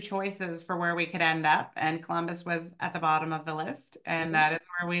a few choices for where we could end up, and Columbus was at the bottom of the list, and Mhm. that is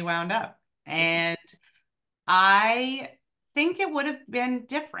where we wound up. And I think it would have been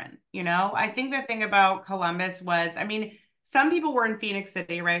different. I think the thing about Columbus was, I mean, some people were in Phoenix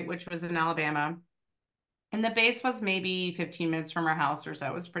City, right, which was in Alabama. And the base was maybe 15 minutes from our house or so.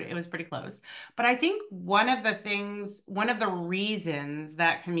 It was pretty close. But I think one of the reasons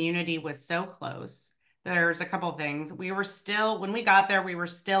that community was so close, there's a couple of things. When we got there, we were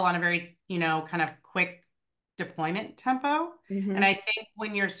still on a very, kind of quick deployment tempo. And Hmm. I think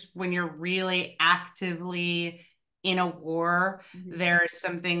when you're really actively in a war, Hmm. there's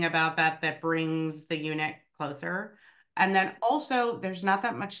something about that brings the unit closer. And then also there's not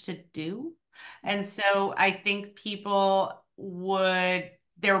that much to do. And so I think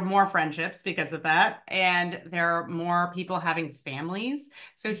there are more friendships because of that. And there are more people having families.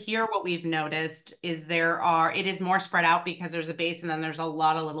 So here, what we've noticed is it is more spread out because there's a base and then there's a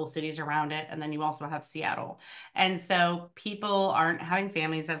lot of little cities around it. And then you also have Seattle. And so people aren't having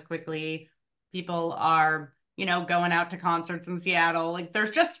families as quickly. People are, going out to concerts in Seattle. Like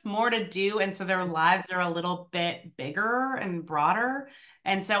there's just more to do. And so their lives are a little bit bigger and broader.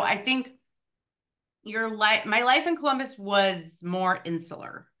 And so I think my life in Columbus was more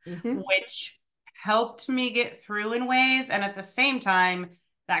insular, Hmm. which helped me get through in ways. And at the same time,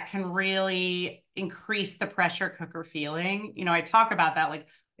 that can really increase the pressure cooker feeling. I talk about that, like,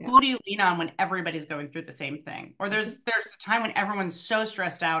 Yeah. who do you lean on when everybody's going through the same thing? Or Hmm. there's a time when everyone's so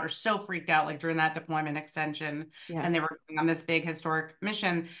stressed out or so freaked out, like during that deployment extension, and they Yes. were going on this big historic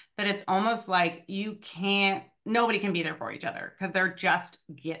mission, that it's almost like nobody can be there for each other because they're just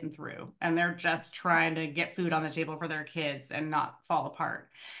getting through and they're just trying to get food on the table for their kids and not fall apart.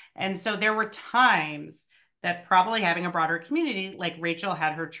 And so there were times that probably having a broader community, like Rachel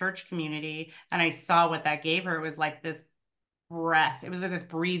had her church community, and I saw what that gave her. It was like this breath. It was like this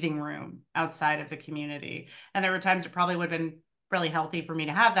breathing room outside of the community. And there were times it probably would have been really healthy for me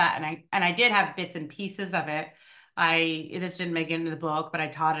to have that. And I did have bits and pieces of it. This didn't make it into the book, but I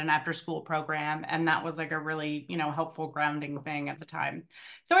taught an after school program, and that was like a really, helpful grounding thing at the time.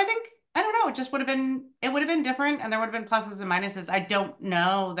 So I don't know, it would have been different, and there would have been pluses and minuses. I don't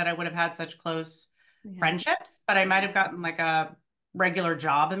know that I would have had such close Yeah. friendships, but I might have gotten like a regular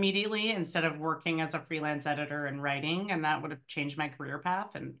job immediately instead of working as a freelance editor and writing, and that would have changed my career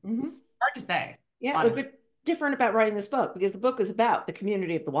path. And Hmm. it's hard to say, Yeah, it would honestly. be different about writing this book because the book is about the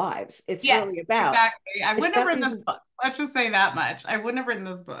community of the wives. It's Yes, really about exactly. I wouldn't have written these. this book. Let's just say that much. I wouldn't have written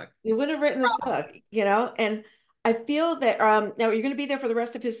this book. You would have written this book, and I feel that now you're going to be there for the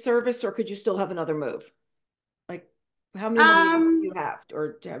rest of his service, or could you still have another move? Like, how many more moves do you Um, have,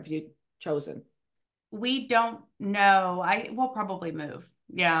 or have you chosen? we don't know. I will probably move.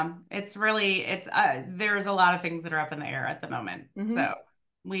 Yeah, there's a lot of things that are up in the air at the moment. Hmm. So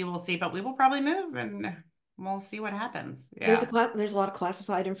we will see, but we will probably move and we'll see what happens. There's Yeah. there's a lot of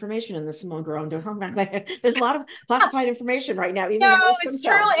classified information in the Simone Gorrindo. There's a lot of classified information right now, even No, amongst it's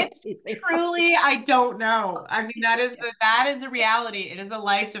themselves. truly, it's truly, I don't know. I mean, that is the reality. It is a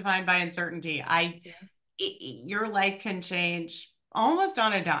life defined by uncertainty. Your life can change almost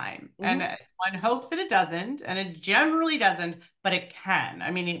on a dime, and Hmm. one hopes that it doesn't, and it generally doesn't, but it can.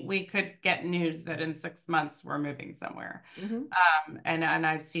 I mean, we could get news that in 6 months we're moving somewhere, Hmm. and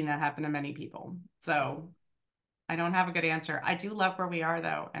I've seen that happen to many people. So I don't have a good answer. I do love where we are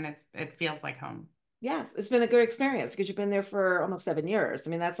though, and it feels like home. Yes, it's been a good experience because you've been there for almost 7 years.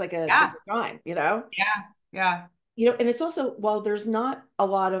 I mean, that's like a Yeah, different time. yeah, yeah. And it's also, while there's not a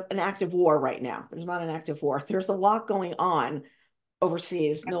lot of an active war right now, there's not an active war. There's a lot going on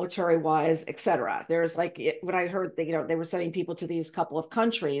overseas, military wise, et cetera. There's like what I heard that, they were sending people to these couple of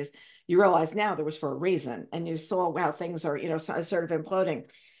countries. You realize now there was for a reason, and you saw how things are, sort of imploding.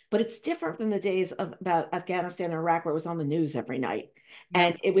 but it's different than the days of about Afghanistan and Iraq where it was on the news every night Yeah.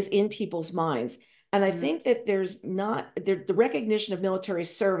 and it was in people's minds. And I Mhm. think that there's not the recognition of military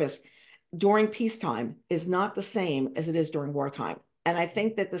service during peacetime is not the same as it is during wartime. And I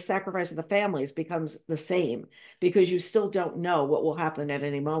think that the sacrifice of the families becomes the same because you still don't know what will happen at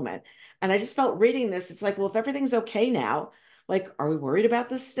any moment. And I just felt reading this, it's like, well, if everything's okay now, like, are we worried about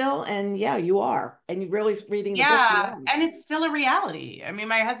this still? And yeah, you are. And you really reading the book, you Yeah, are. and it's still a reality. I mean,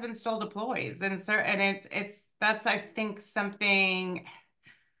 my husband still deploys, and so and it's that's I think something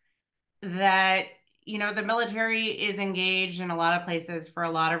that the military is engaged in a lot of places for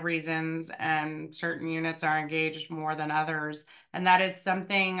a lot of reasons, and certain units are engaged more than others. And that is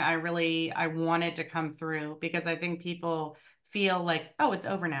something I wanted to come through because I think people feel like, oh, it's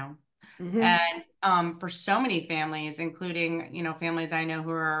over now. Mm-hmm. And for so many families, including, families I know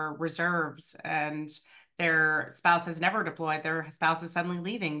who are reserves and their spouse has never deployed, their spouse is suddenly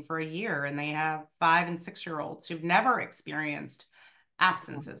leaving for a year, and they have 5 and 6 year olds who've never experienced Yeah.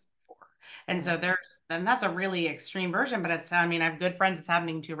 absences before. And Yeah. so and that's a really extreme version, but I mean, I have good friends it's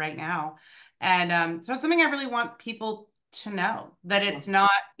happening to right now. And so it's something I really want people to know that Yeah.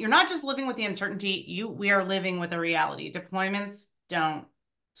 you're not just living with the uncertainty, we are living with a reality. Deployments don't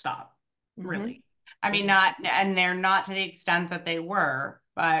stop, Mm-hmm. really. I mean, not, and they're not to the extent that they were,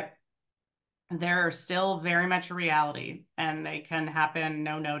 but they're still very much a reality, and they can happen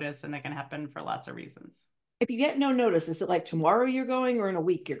no notice, and they can happen for lots of reasons. If you get no notice, is it like tomorrow you're going or in a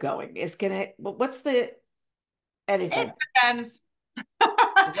week you're going? It's gonna, what's the It anything? depends.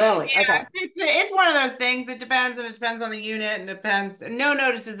 Really? Okay. It's one of those things. It depends, and it depends on the unit, and it depends. No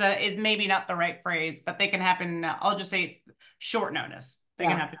notice is maybe not the right phrase, but they can happen. I'll just say short notice. They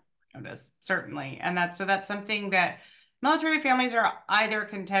can Yeah. happen short notice, certainly, and that's something that military families are either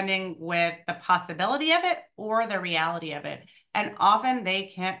contending with the possibility of it or the reality of it, and often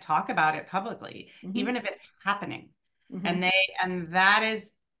they can't talk about it publicly, Mm-hmm. even if it's happening, Mm-hmm. and that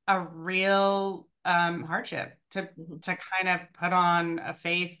is a real hardship Mm-hmm. to kind of put on a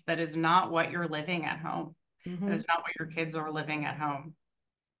face that is not what you're living at home. That Mm-hmm. is not what your kids are living at home.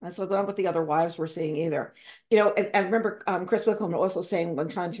 That's not what the other wives were seeing either. I remember Chris Wickham also saying one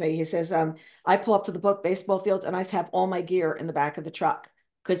time to me, he says, I pull up to the book baseball field and I have all my gear in the back of the truck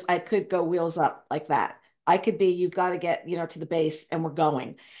because I could go wheels up like that. I could be, you've got to get, to the base and we're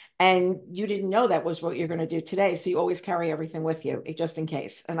going. And you didn't know that was what you're going to do today. So you always carry everything with you just in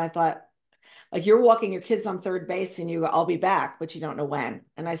case. And I thought, like you're walking your kids on third base and you, I'll be back, but you don't know when.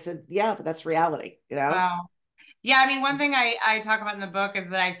 And I said, yeah, but that's reality. Wow. Yeah, I mean, one thing I talk about in the book is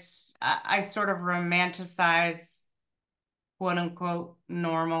that I sort of romanticize quote unquote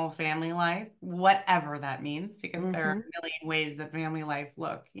normal family life, whatever that means, because there are Mm-hmm. a million ways that family life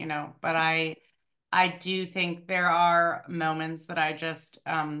look. But I do think there are moments that I just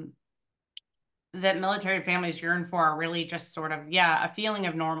that military families yearn for are really just sort of, yeah, a feeling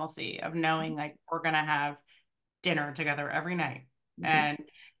of normalcy, of knowing like we're gonna have dinner together every night. Mm-hmm.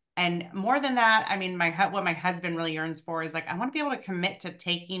 And more than that, I mean, what my husband really yearns for is like, I want to be able to commit to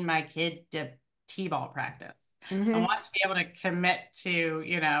taking my kid to t-ball practice. I Mm-hmm. want to be able to commit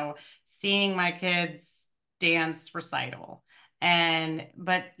to, seeing my kids dance recital.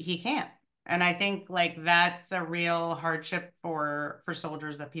 But he can't. And I think like that's a real hardship for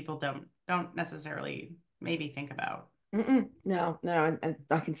soldiers that people don't necessarily maybe think about. Mm-mm. No, no, and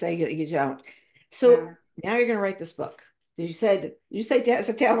I can say you don't. So Yeah. now you're going to write this book. Did you say as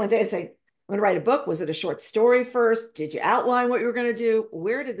a tale one day, say, I'm going to write a book. Was it a short story first? Did you outline what you were going to do?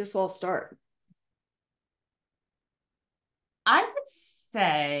 Where did this all start? I would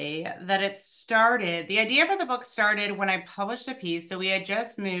say that the idea for the book started when I published a piece. So we had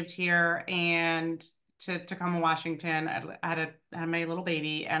just moved here and to Tacoma, Washington. I had my little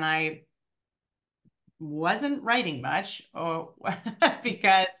baby, and I wasn't writing much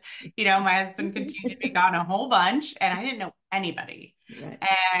because, my husband continued to be gone a whole bunch, and I didn't know anybody. Right.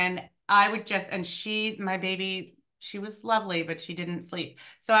 And I would just, and my baby, she was lovely, but she didn't sleep.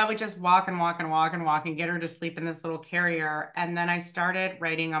 So I would just walk and walk and walk and walk and get her to sleep in this little carrier. And then I started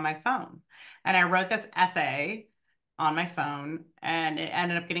writing on my phone. And I wrote this essay on my phone, and it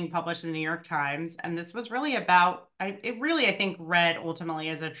ended up getting published in the New York Times. And this was really it really, I think, read ultimately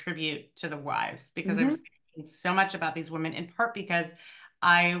as a tribute to the wives, because I Mm-hmm. was thinking so much about these women, in part because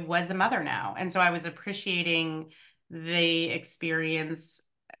I was a mother now. And so I was appreciating and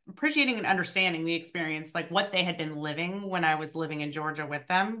understanding the experience, like what they had been living when I was living in Georgia with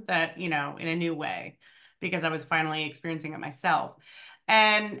them, that, in a new way, because I was finally experiencing it myself.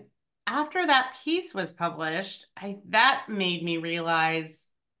 And after that piece was published, that made me realize,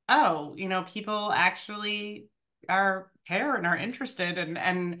 oh, people actually are care and are interested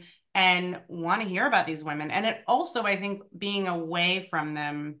and want to hear about these women. And it also, I think, being away from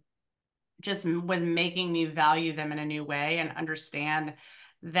them just was making me value them in a new way and understand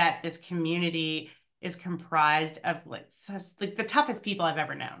that this community is comprised of like, like the toughest people I've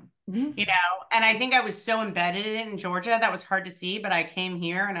ever known, Mm-hmm. you know? And I think I was so embedded in it in Georgia that was hard to see, but I came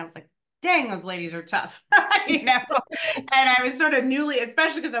here and I was like, dang, those ladies are tough, you know? And I was sort of newly,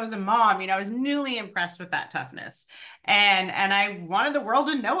 especially because I was a mom, you know, I was newly impressed with that toughness. And I wanted the world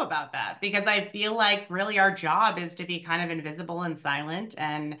to know about that because I feel like really our job is to be kind of invisible and silent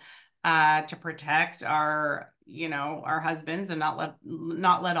and to protect our, you know, our husbands and not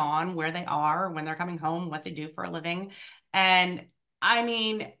let on where they are when they're coming home, what they do for a living. And I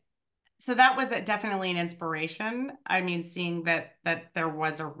mean, so that was definitely an inspiration. I mean, seeing that there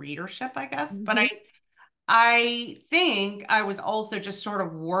was a readership, I guess. But Mm-hmm. I think I was also just sort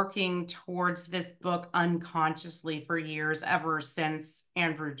of working towards this book unconsciously for years, ever since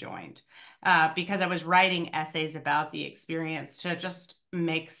Andrew joined, because I was writing essays about the experience to just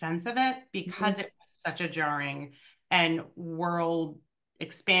make sense of it Mm-hmm. because it was such a jarring and world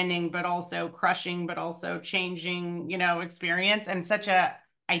expanding, but also crushing, but also changing, you know, experience and such a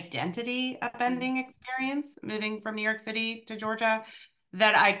identity upending experience moving from New York City to Georgia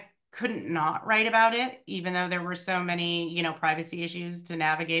that I couldn't not write about it, even though there were so many, you know, privacy issues to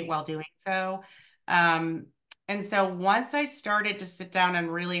navigate while doing so. Um, and so once I started to sit down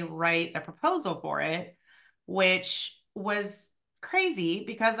and really write the proposal for it, which was crazy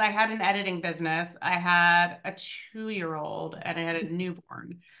because I had an editing business, I had a 2-year old and I had a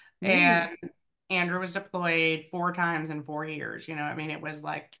newborn. Mm-hmm. And Andrew was deployed 4 times in 4 years. You know, I mean, it was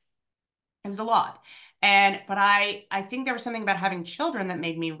like it was a lot. But I think there was something about having children that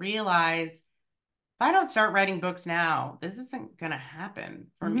made me realize if I don't start writing books now, this isn't gonna happen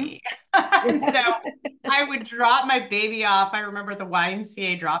for Mm-hmm. me. And so I would drop my baby off. I remember the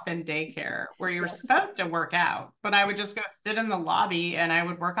YMCA drop-in daycare where you were Yes. supposed to work out, but I would just go sit in the lobby and I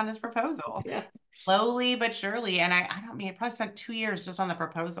would work on this proposal Yeah. slowly but surely. And I don't mean, I probably spent 2 years just on the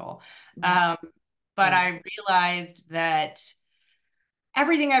proposal. Mm-hmm. Um, but Wow. I realized that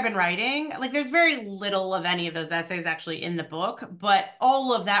everything I've been writing, like there's very little of any of those essays actually in the book, but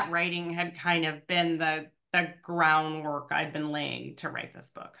all of that writing had kind of been the groundwork I'd been laying to write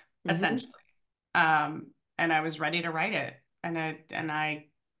this book, Mm-hmm. essentially. Um, and I was ready to write it, and I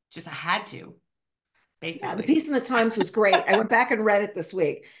just had to, Yeah, the basically. piece in the Times was great. I went back and read it this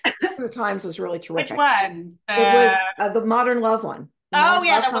week. The piece in the Times was really Which terrific. one? It was the Modern Love one, the Oh Modern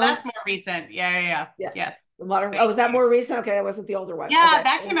yeah, Love well column. that's more recent. Yeah. Yeah, Yes. the Modern. Oh, Thank was that you. more recent? Okay, that wasn't the older one. Yeah, Okay.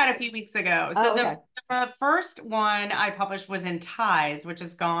 that came out a few weeks ago. So Oh, okay. the first one I published was in Ties, which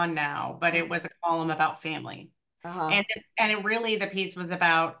is gone now, but it was a column about family. Uh-huh. And it really the piece was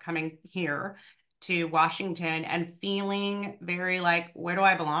about coming here to Washington and feeling very like, where do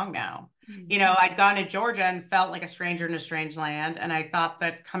I belong now? You Mhm. know, I'd gone to Georgia and felt like a stranger in a strange land. And I thought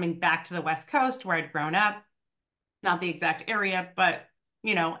that coming back to the West Coast where I'd grown up, not the exact area, but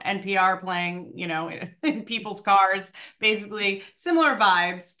you know, NPR playing, you know, in people's cars, basically similar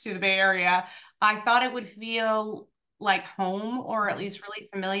vibes to the Bay Area. I thought it would feel like home or at least really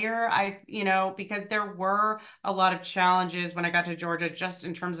familiar. You know, because there were a lot of challenges when I got to Georgia, just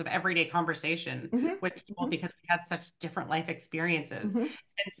in terms of everyday conversation Mhm. with people Mhm. because we had such different life experiences. Mhm.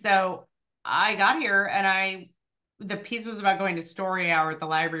 And so I got here and the piece was about going to story hour at the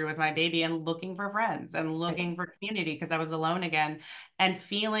library with my baby and looking for friends and Right. looking for community because I was alone again and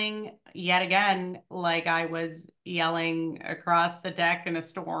feeling yet again like I was yelling across the deck in a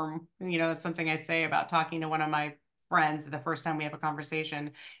storm. You know, that's something I say about talking to one of my friends the first time we have a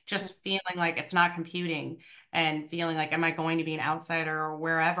conversation, just feeling like it's not computing and feeling like, am I going to be an outsider or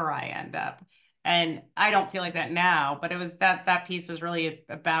wherever I end up? And I don't feel like that now, but it was that piece was really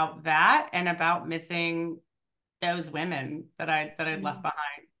about that and about missing those women that I'd left Mhm.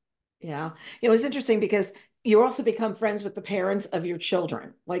 behind. Yeah. It was interesting because you also become friends with the parents of your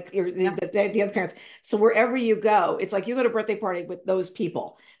children, like Yeah. the other parents. So wherever you go, it's like you go to a birthday party with those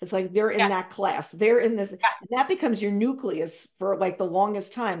people. It's like they're in Yes. that class, they're in this, and Yeah. that becomes your nucleus for like the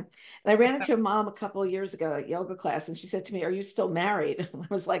longest time. And I ran It's so, into a mom a couple of years ago at yoga class, and she said to me, "Are you still married?" I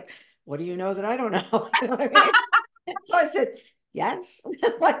was like, "What do you know that I don't know?" You know what I mean? And so I said, "Yes,"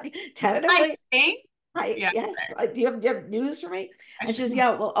 like I tentatively. think. Hi, Yeah. yes. Do you have news for me? I And she should. says,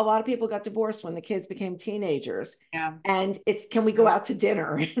 yeah, well, a lot of people got divorced when the kids became teenagers. Yeah. And it's, can we go out to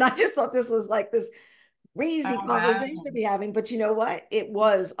dinner? And I just thought this was like this crazy Oh wow. conversation to be having. But you know what? It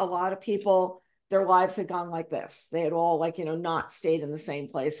was a lot of people, their lives had gone like this. They had all like, not stayed in the same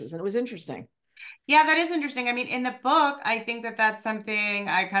places. And it was interesting. Yeah, that is interesting. I mean, in the book, I think that that's something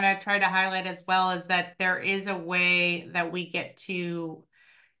I kind of try to highlight as well, is that there is a way that we get to,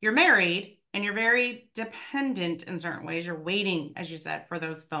 you're married and you're very dependent in certain ways. You're waiting, as you said, for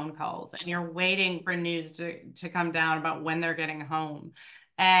those phone calls, and you're waiting for news to come down about when they're getting home.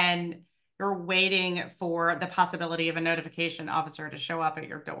 And you're waiting for the possibility of a notification officer to show up at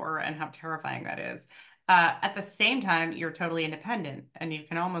your door, and how terrifying that is. At the same time, you're totally independent, and you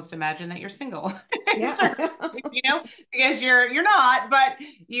can almost imagine that you're single. Yeah. Because you're not, but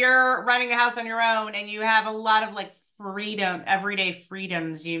you're running the house on your own, and you have a lot of like freedom, everyday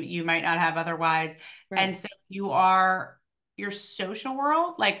freedoms you might not have otherwise. And Right. so you are your social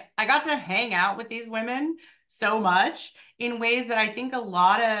world. Like, I got to hang out with these women so much in ways that I think a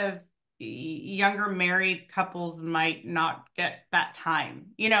lot of younger married couples might not get that time.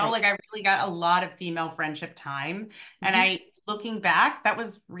 Right. Like, I really got a lot of female friendship time. And Mhm. I, looking back, that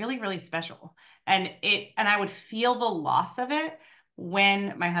was really, really special. And I would feel the loss of it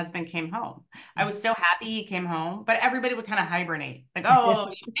when my husband came home. I was so happy he came home, but everybody would kind of hibernate. Like, oh,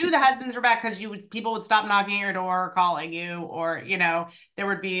 you knew the husbands were back because people would stop knocking at your door, calling you, or, there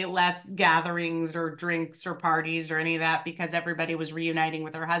would be less gatherings or drinks or parties or any of that, because everybody was reuniting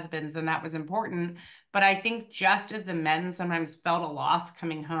with their husbands, and that was important. But I think just as the men sometimes felt a loss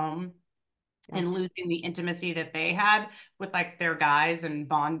coming home Yeah. and losing the intimacy that they had with like their guys, and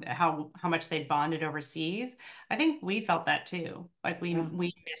bond, how much they bonded overseas, I think we felt that too. Like, we Yeah.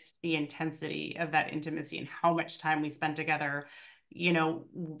 we missed the intensity of that intimacy and how much time we spent together.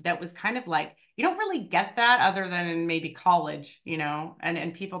 That was kind of like, you don't really get that other than in maybe college.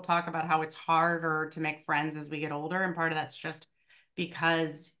 And people talk about how it's harder to make friends as we get older, and part of that's just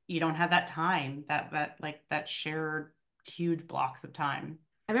because you don't have that time, that shared huge blocks of time.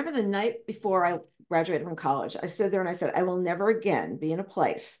 I remember the night before I graduated from college, I stood there and I said, I will never again be in a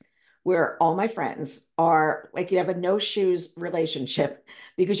place where all my friends are like, you have a no shoes relationship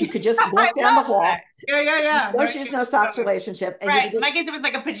because you could just I walk down the love that. hall, Yeah, yeah, yeah. no No shoes, shoes. no socks relationship, and you Right. could In my just, case, it was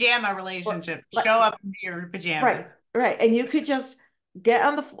like a pajama or, relationship. but Show up in your right, pajamas. right. And you could just get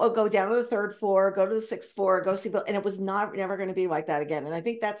on the floor, go down to the third floor, go to the sixth floor, go see, and it was not never going to be like that again. And I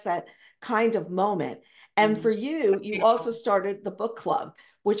think that's that kind of moment. And for Mhm. you, you also Beautiful. started the book club,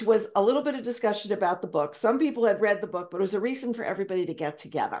 which was a little bit of discussion about the book. Some people had read the book, but it was a reason for everybody to get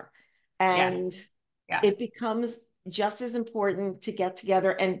together. Yeah. And Yeah. it becomes just as important to get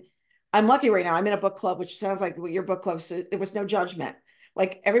together. And I'm lucky right now. I'm in a book club, which sounds like your book club. So there was no judgment.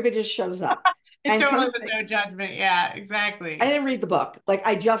 Like everybody just shows up. It And totally some was no judgment. Yeah, I exactly. didn't read the book. Like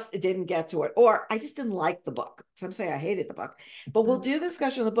I just didn't get to it, or I just didn't like the book. Some say I hated the book, but we'll do the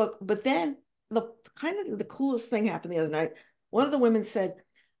discussion of the book. But then the kind of the coolest thing happened the other night. One of the women said,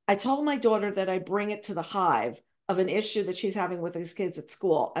 I told my daughter that I bring it to the hive of an issue that she's having with these kids at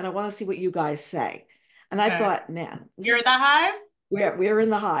school, and I want to see what you guys say. And I Okay. thought, man, this You're is in the hive? we're in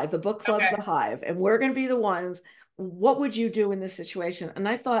the hive. The book club's Okay. the hive, and we're going to be the ones. What would you do in this situation? And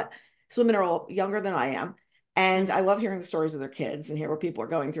I thought, these women are all younger than I am, and Mhm. I love hearing the stories of their kids and hear what people are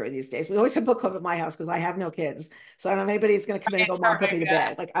going through these days. We always have book club at my house because I have no kids, so I don't have anybody that's going to come in and It's go, "Mom, put me perfect. to Yeah.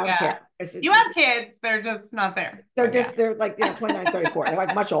 bed." Like I don't Yeah. care. It's, You it's, have kids, they're just not there. they're But yeah. just they're like 29, 34. They're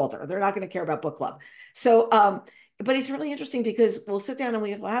like much older. They're not going to care about book club. So but it's really interesting because we'll sit down and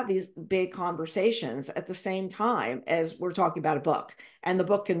we'll have these big conversations at the same time as we're talking about a book, and the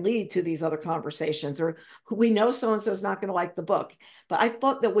book can lead to these other conversations, or we know so and so is not going to like the book. But I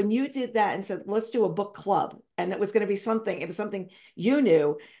thought that when you did that and said let's do a book club, and it was going to be something, it was something you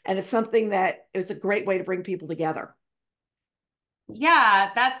knew, and it's something that it was a great way to bring people together.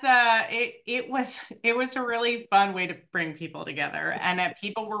 Yeah, it was a really fun way to bring people together, and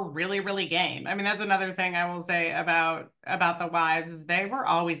people were really, really game. I mean, that's another thing I will say about the wives, is they were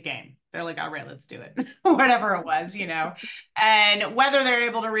always game. They're like, all right, let's do it. Whatever it was. And whether they're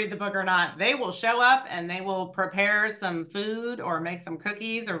able to read the book or not, they will show up and they will prepare some food or make some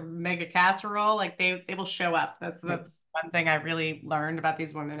cookies or make a casserole. Like, they will show up. Right. That's one thing I really learned about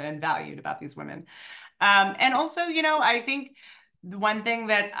these women and valued about these women. And also, I think the one thing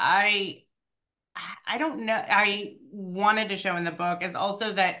that I don't know, I wanted to show in the book is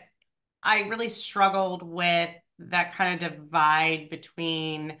also that I really struggled with that kind of divide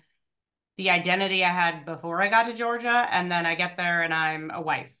between the identity I had before I got to Georgia, and then I get there and I'm a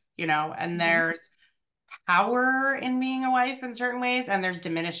wife, and Mhm. there's power in being a wife in certain ways, and there's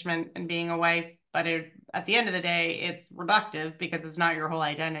diminishment in being a wife. But at the end of the day, it's reductive because it's not your whole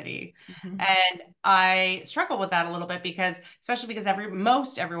identity. Mhm. And I struggle with that a little bit, because especially because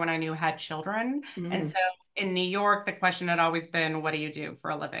most everyone I knew had children. And Mhm. so in New York, the question had always been, what do you do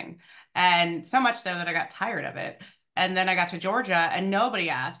for a living? And so much so that I got tired of it. And then I got to Georgia and nobody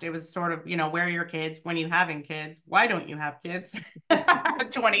asked. It was sort of, where are your kids? When are you having kids? Why don't you have kids?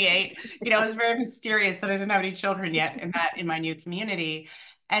 28. It was very mysterious that I didn't have any children yet in my new community.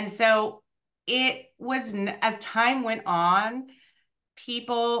 And so it was, as time went on,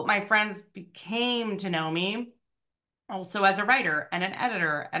 my friends came to know me also as a writer and an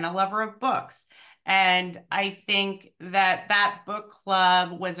editor and a lover of books. And I think that book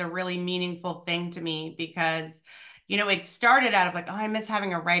club was a really meaningful thing to me because, it started out of like, oh, I miss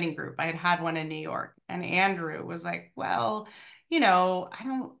having a writing group. I had one in New York. And Andrew was like, well, you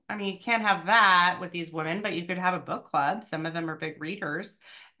can't have that with these women, but you could have a book club. Some of them are big readers.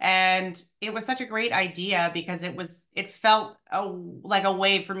 And it was such a great idea because it felt like a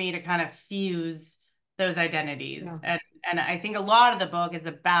way for me to kind of fuse those identities. Yeah. And I think a lot of the book is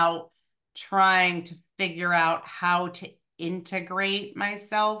about trying to figure out how to integrate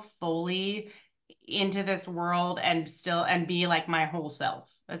myself fully into this world and be like my whole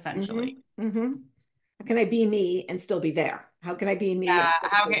self, essentially. How can I be me and still be there? How can I be me and Yeah,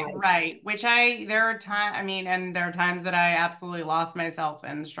 still be alive? right. There are times, and there are times that I absolutely lost myself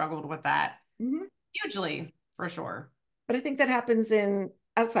and struggled with that Mm-hmm. hugely, for sure. But I think that happens in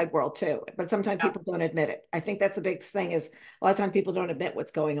outside world too. But sometimes Yeah. people don't admit it. I think that's the big thing is a lot of times people don't admit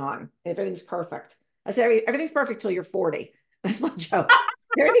what's going on. Everything's perfect. I say everything's perfect till you're 40. That's my joke.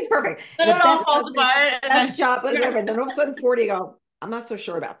 Everything's perfect. Then The it all best falls husband, apart, and best then job, whatever. And then all of a sudden 40, you go, I'm not so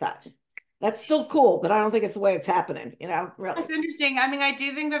sure about that. That's still cool, but I don't think it's the way it's happening, really. that's interesting. I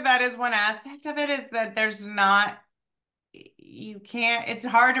do think that is one aspect of it is that there's not, you can't, it's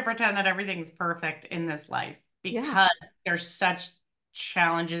hard to pretend that everything's perfect in this life Yeah. because there's such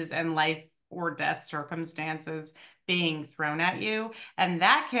challenges and life or death circumstances being thrown at you. And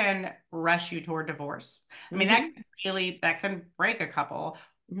that can rush you toward divorce. Mm-hmm. That can break a couple,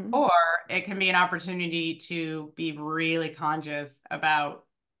 Mm-hmm. or it can be an opportunity to be really conscious about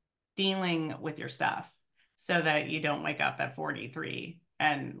dealing with your stuff so that you don't wake up at 43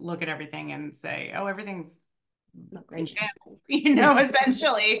 and look at everything and say, oh, everything's Not in great. shambles,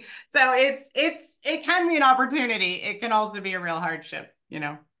 essentially. So it can be an opportunity. It can also be a real hardship.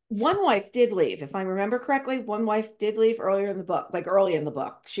 One wife did leave, if I remember correctly. One wife did leave earlier in the book, like early in the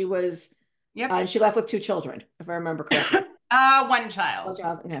book. She was, Yep. and she left with two children, if I remember correctly. One One child.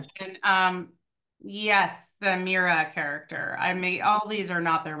 child, yeah. And yes, the Mira character. All these are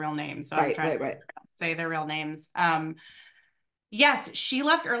not their real names, so I'm Right, trying to right, right. say their real names. Yes, she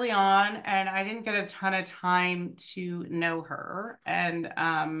left early on, and I didn't get a ton of time to know her. And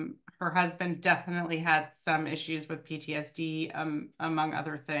her husband definitely had some issues with PTSD, among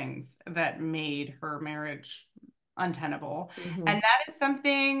other things, that made her marriage untenable. Mm-hmm. And that is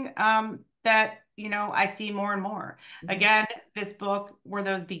something that, I see more and more. Mm-hmm. Again, this book were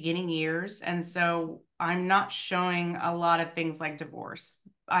those beginning years. And so I'm not showing a lot of things like divorce.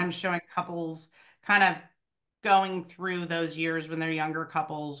 I'm showing couples kind of going through those years when they're younger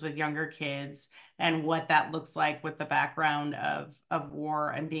couples with younger kids and what that looks like with the background of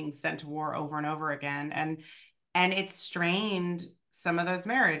war and being sent to war over and over again. And it's strained some of those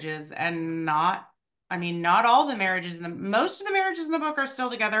marriages, and not all the marriages most of the marriages in the book are still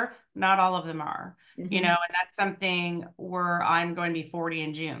together. Not all of them are, Mm-hmm. and that's something where I'm going to be 40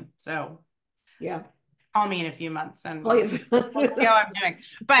 in June. So Yeah. call me in a few months and Call you. we'll see how I'm doing.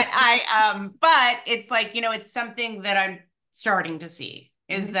 But it's like, it's something that I'm starting to see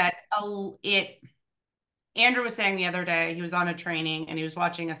is Mhm. that Andrew was saying the other day, he was on a training and he was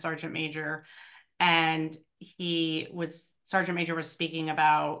watching a sergeant major, and Sergeant Major was speaking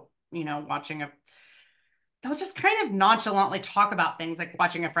about, watching they'll just kind of nonchalantly talk about things like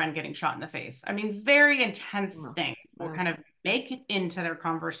watching a friend getting shot in the face. Very intense Wow. thing will Wow. kind of make it into their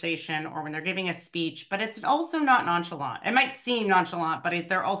conversation or when they're giving a speech, but it's also not nonchalant. It might seem nonchalant, but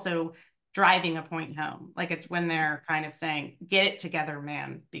they're also driving a point home. Like it's when they're kind of saying, get it together,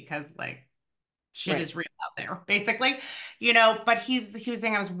 man, because like shit Right. is real out there, basically, but he was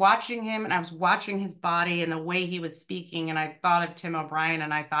saying I was watching him and I was watching his body and the way he was speaking. And I thought of Tim O'Brien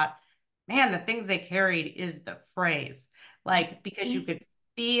and I thought, man, the things they carried is the phrase, like, because you could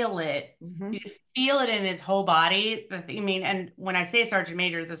feel it. Mm-hmm. You could feel it in his whole body. And when I say Sergeant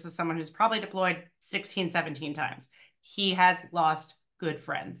Major, this is someone who's probably deployed 16, 17 times. He has lost good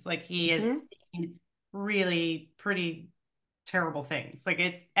friends. Like he has Mm-hmm. seen really pretty terrible things.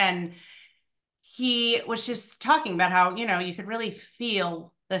 And he was just talking about how, you could really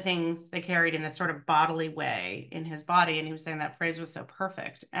feel the things they carried in this sort of bodily way in his body. And he was saying that phrase was so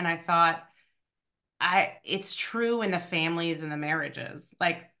perfect. And I thought, it's true in the families and the marriages.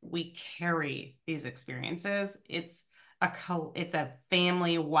 Like we carry these experiences. It's a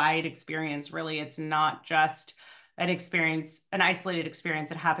family wide experience, really. It's not just an experience, an isolated experience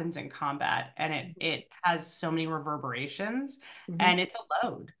that happens in combat, and it has so many reverberations, Mm-hmm. and it's a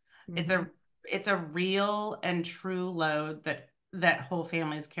load. It's Mm-hmm. a real and true load that whole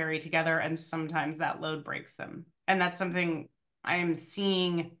families carry together, and sometimes that load breaks them. And that's something I am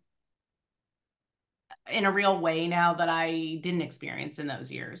seeing in a real way now that I didn't experience in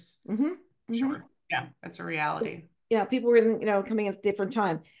those years. Mm-hmm. Mm-hmm. Sure. Yeah, it's a reality. Yeah, people were in, coming at a different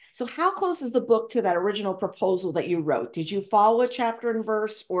time. So how close is the book to that original proposal that you wrote? Did you follow a chapter and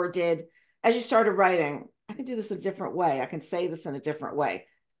verse, or as you started writing, I can do this a different way. I can say this in a different way.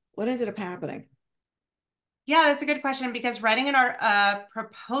 What ended up happening? Yeah, that's a good question because writing an art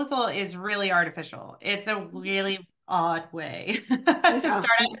proposal is really artificial. It's a really odd way to Yeah. start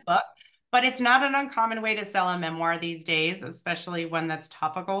out a book, but it's not an uncommon way to sell a memoir these days, especially one that's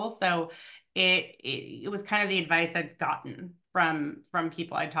topical. So it was kind of the advice I'd gotten from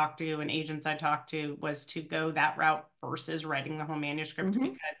people I talked to and agents I talked to, was to go that route versus writing the whole manuscript, Mm-hmm.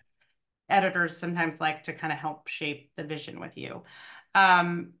 because editors sometimes like to kind of help shape the vision with you.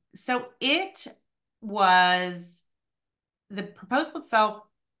 So it was, the proposal itself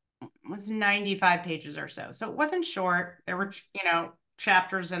was 95 pages or so. So it wasn't short. There were,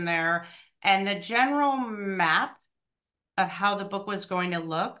 chapters in there. And the general map of how the book was going to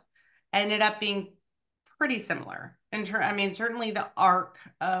look ended up being pretty similar. I mean, certainly the arc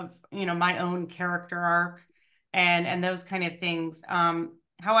of, my own character arc and those kind of things.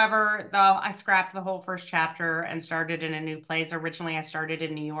 However, though, I scrapped the whole first chapter and started in a new place. Originally, I started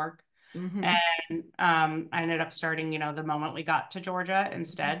in New York, Mm-hmm. and I ended up starting, the moment we got to Georgia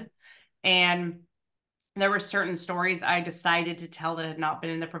instead. And there were certain stories I decided to tell that had not been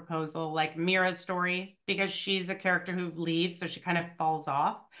in the proposal, like Mira's story, because she's a character who leaves, so she kind of falls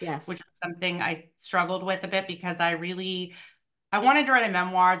off, which Yes. is something I struggled with a bit because I wanted to write a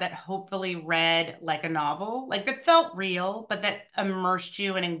memoir that hopefully read like a novel, like that felt real, but that immersed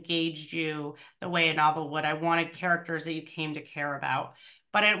you and engaged you the way a novel would. I wanted characters that you came to care about.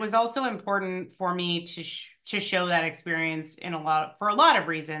 But it was also important for me to show that experience for a lot of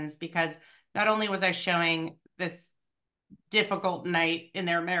reasons, because not only was I showing this difficult night in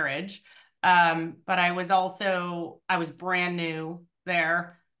their marriage, but I was brand new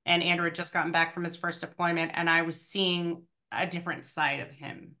there, and Andrew had just gotten back from his first deployment, and I was seeing a different side of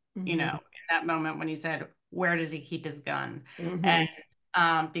him, Mm-hmm. in that moment when he said, "Where does he keep his gun?" And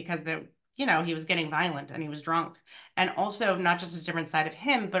Mm-hmm. because he was getting violent and he was drunk, and also not just a different side of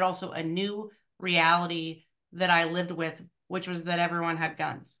him, but also a new reality that I lived with, which was that everyone had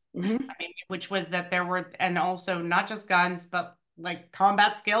guns. Mm-hmm. I mean, which was that there were, and also not just guns, but like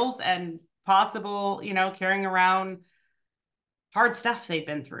combat skills and possible, carrying around hard stuff they've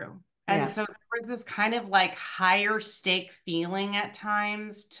been through. And so Yes. there was this kind of like higher stake feeling at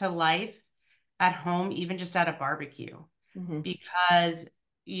times to life at home, even just at a barbecue, Mm-hmm. because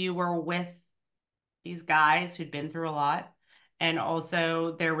you were with these guys who'd been through a lot. And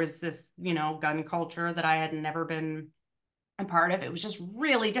also there was this, gun culture that I had never been a part of. It was just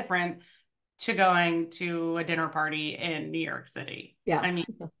really different to going to a dinner party in New York City. Yeah. I mean,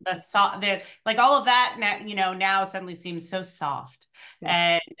 like all of that, now suddenly seems so soft, Yes.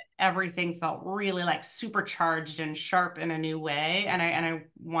 and everything felt really like supercharged and sharp in a new way. And I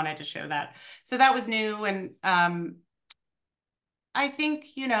wanted to show that. So that was new. And I think,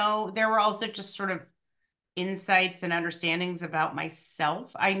 there were also just sort of insights and understandings about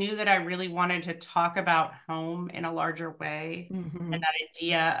myself. I knew that I really wanted to talk about home in a larger way, and Mm-hmm. that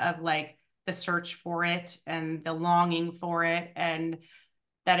idea of like the search for it and the longing for it, and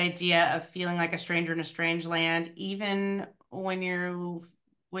that idea of feeling like a stranger in a strange land, even when you're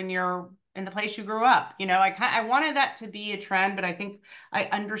in the place you grew up. I wanted that to be a trend, but I think I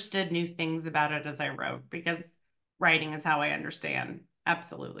understood new things about it as I wrote, because writing is how I understand.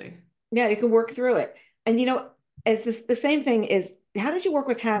 Absolutely. Yeah, you can work through it. And as the same thing is, how did you work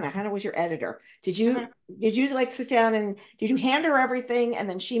with Hannah? Hannah was your editor. Did you like sit down and did you hand her everything and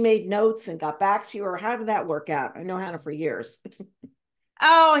then she made notes and got back to you, or how did that work out? I know Hannah for years.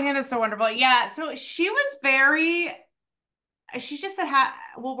 Oh, Hannah's so wonderful. Yeah. So she just said,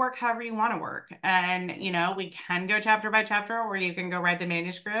 we'll work however you want to work. And, we can go chapter by chapter, or you can go write the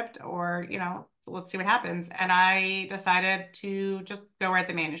manuscript, or, let's see what happens. And I decided to just go write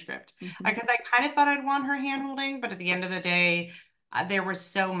the manuscript, Mhm. because I kind of thought I'd want her handholding. But at the end of the day, there was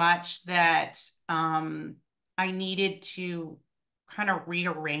so much that I needed to kind of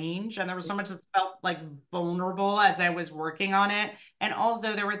rearrange. And there was so much that felt like vulnerable as I was working on it. And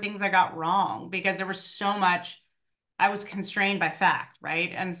also, there were things I got wrong, because there was so much I was constrained by fact,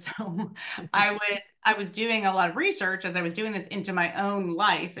 right? And so I was doing a lot of research as I was doing this into my own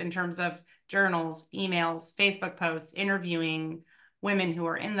life in terms of journals, emails, Facebook posts, interviewing women who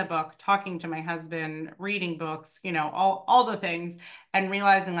are in the book, talking to my husband, reading books, all the things, and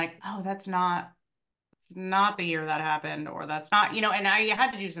realizing like, oh, that's not it's not the year that happened, or that's not, and I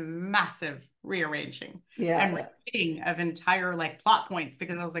had to do some massive rearranging and Yeah. writing of entire like plot points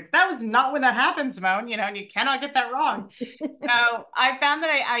because I was like, that was not when that happened, Simone, and you cannot get that wrong. So I found that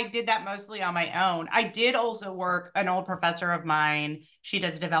I did that mostly on my own. I did also work, an old professor of mine, she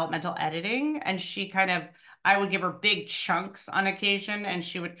does developmental editing, and I would give her big chunks on occasion, and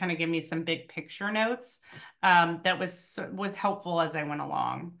she would kind of give me some big picture notes that was helpful as I went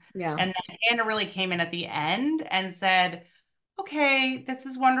along. Yeah. And then Anna really came in at the end and said, okay, this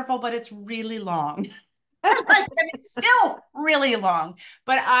is wonderful, but it's really long. Like, and it's still really long.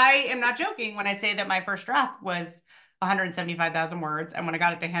 But I am not joking when I say that my first draft was 175,000 words. And when I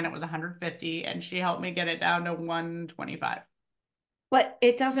got it to Hannah, it was 150. And she helped me get it down to 125. But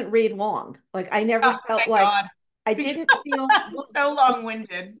it doesn't read long. Like I never Oh, felt thank like God. I didn't feel So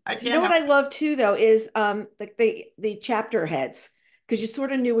long-winded. I you know can't what help. I love too though is like the chapter heads because you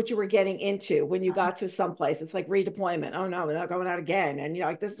sort of knew what you were getting into when you got to some place. It's like redeployment. Oh no, we're not going out again. And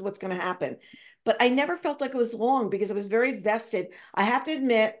like this is what's going to happen. But I never felt like it was long because I was very vested. I have to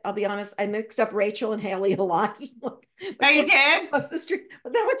admit, I'll be honest, I mixed up Rachel and Haley a lot. Oh, Which you one did? across the street?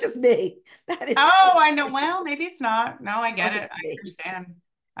 But that was just me. That is Oh, I know. Well, maybe it's not. No, I I get think it. it's I me. understand.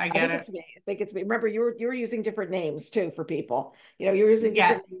 I I get think it. it's me. I think it's me. Remember, you were using different names too for people. You're using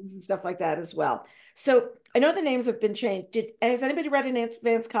Yes. different names and stuff like that as well. So I know the names have been changed. Has anybody read an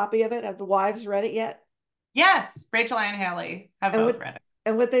advance copy of it? Have the wives read it yet? Yes. Rachel and Haley have And both what read it.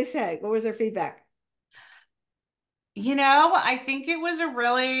 and what they say? What was their feedback? I think it was a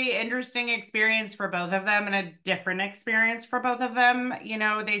really interesting experience for both of them and a different experience for both of them.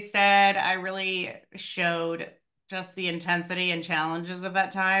 They said I really showed just the intensity and challenges of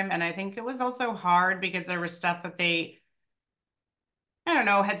that time. And I think it was also hard because there was stuff that they, I don't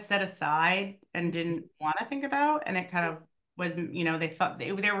know, had set aside and didn't want to think about. And it kind of was, they thought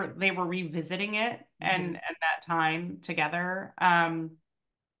they were revisiting it Mhm. and that time together. And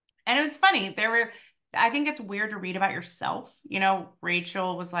it was funny. I think it's weird to read about yourself.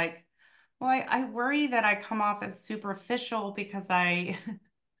 Rachel was like, well, I worry that I come off as superficial because I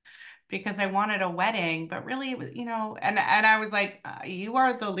because I wanted a wedding, but really it was, and I was like, you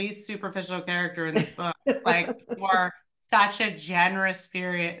are the least superficial character in this book. Like you are such a generous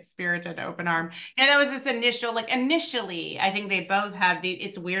spirited, open arm. And that was this initially, I think they both had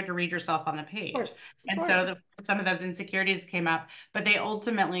it's weird to read yourself on the Of page. course, of And so course. some of those insecurities came up, but they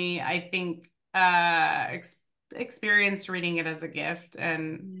ultimately, I think, experienced reading it as a gift.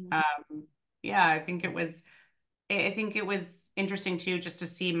 And Yeah. yeah, I think it was interesting too, just to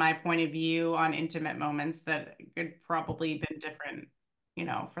see my point of view on intimate moments that could probably been different,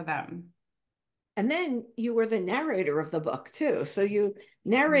 for them. And then you were the narrator of the book too. So you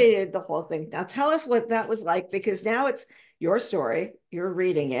narrated the whole thing. Now tell us what that was like because now it's your story. You're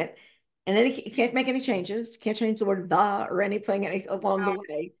reading it. And then you can't make any changes. Can't change the word the or anything along the Oh,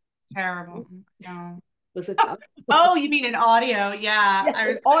 way. terrible. No. Was it tough? Oh, you mean in audio? Yeah. Yes,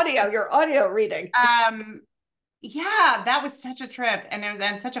 in audio, your audio reading. Um, yeah, that was such a trip, and it was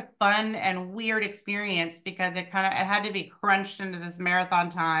and such a fun and weird experience because it had to be crunched into this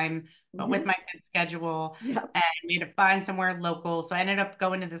marathon time, but with Mhm. my kid's schedule, Yeah. and we had to find somewhere local. So I ended up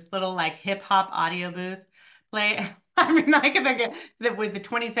going to this little like hip hop audio booth play. I mean, I could think with the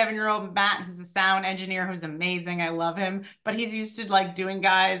 27-year-old Matt, who's a sound engineer, who's amazing. I love him, but he's used to like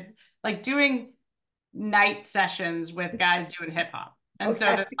doing night sessions with guys doing hip hop. And so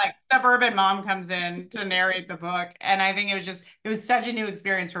Okay. this like suburban mom comes in to narrate the book. And I think it was such a new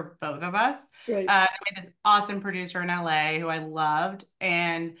experience for both of us. Great. We had this awesome producer in LA who I loved.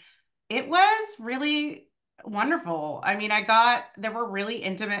 And it was really wonderful. I mean, there were really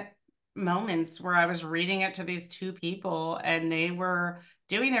intimate moments where I was reading it to these two people and they were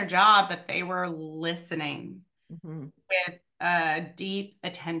doing their job, but they were listening Mhm. with deep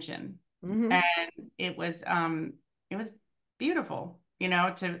attention. Mhm. And it was beautiful,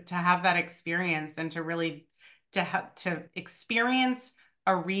 to have that experience and to really to experience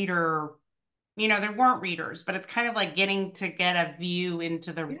a reader. There weren't readers, but it's kind of like getting to get a view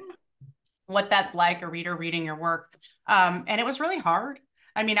into the Yeah. what that's like, a reader reading your work. And it was really hard.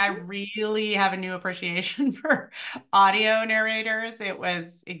 I mean, I really have a new appreciation for audio narrators. It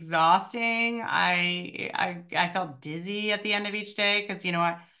was exhausting. I felt dizzy at the end of each day because,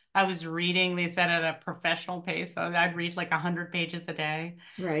 I was reading, they said at a professional pace. So I'd read like 100 pages a day.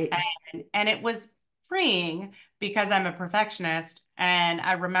 Right. And it was freeing because I'm a perfectionist. And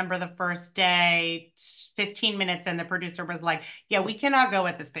I remember the first day, 15 minutes in, the producer was like, yeah, we cannot go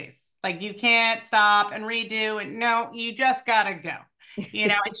at this pace. Like, you can't stop and redo it. No, you just gotta go.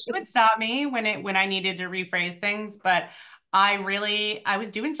 And she would stop me when I needed to rephrase things, but I was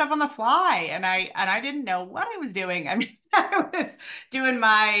doing stuff on the fly, and I didn't know what I was doing. I mean, I was doing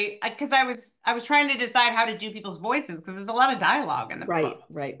because I was trying to decide how to do people's voices because there's a lot of dialogue in the book.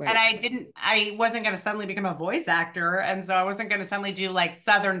 Right, right, And right. I wasn't going to suddenly become a voice actor. And so I wasn't going to suddenly do like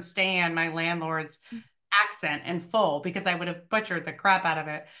Southern Stan, my landlord's accent in full, because I would have butchered the crap out of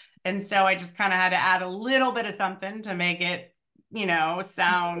it. And so I just kind of had to add a little bit of something to make it,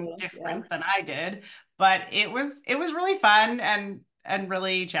 sound Yeah. different than I did. But it was really fun and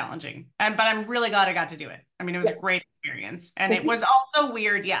really challenging. But I'm really glad I got to do it. I mean, it was Yeah. a great experience. And Well, it was also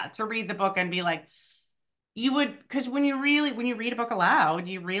weird, yeah, to read the book and be like, because when you read a book aloud,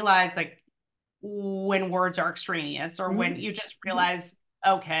 you realize like when words are extraneous, or mhm, when you just mhm. realize,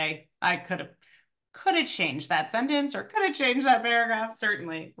 okay, I could have changed that sentence or could have changed that paragraph.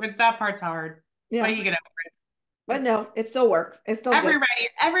 Certainly, with that part's hard, but Yeah. you get it. But It's no, it still works. It's still good.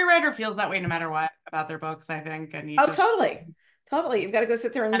 every writer feels that way no matter what about their books, I think, and you Oh, just totally. Totally. You've got to go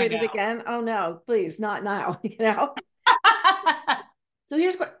sit there and gotta read it go. again. Oh no, please, not now, So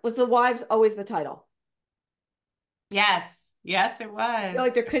here's what was the wives always the title. Yes, yes, it I feel was.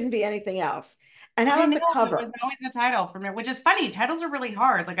 like there couldn't be anything else. And how I about know the it was cover? always the title for me, which is funny. Titles are really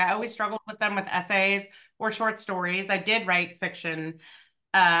hard. Like I always struggled with them with essays or short stories. I did write fiction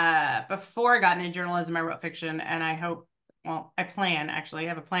before I got into journalism. I wrote fiction, and I plan actually. I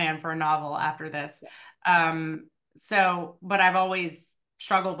have a plan for a novel after this. Um, but I've always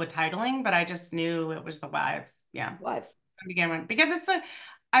struggled with titling, but I just knew it was the wives. Yeah, Wives. to begin with, because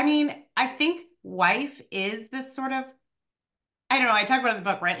I mean, I think wife is this sort of, I don't know, I talk about it in the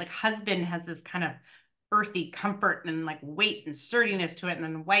book, right? Like husband has this kind of earthy comfort and like weight and sturdiness to it. And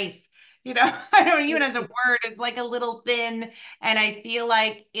then wife, I don't even as a word is like a little thin. And I feel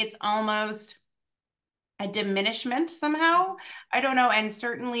like it's almost a diminishment somehow. I don't know. And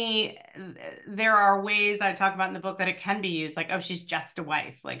certainly there are ways I talk about in the book that it can be used, like, oh, she's just a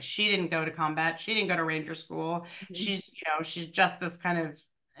wife. Like she didn't go to combat, she didn't go to ranger school. Mhm. She's just this kind of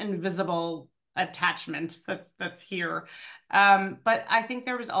invisible attachment that's here. But I think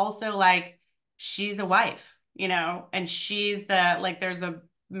there was also like she's a wife, and she's there's a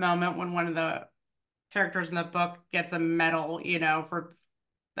moment when one of the characters in the book gets a medal, for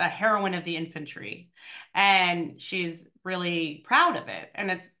the heroine of the infantry. And she's really proud of it.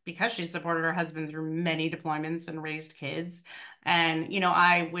 And it's because she supported her husband through many deployments and raised kids. And,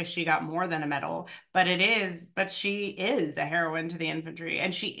 I wish she got more than a medal, but she is a heroine to the infantry,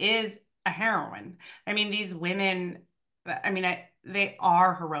 and she is a heroine. I mean, these women, they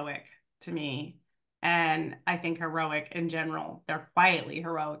are heroic to me. And I think heroic in general, they're quietly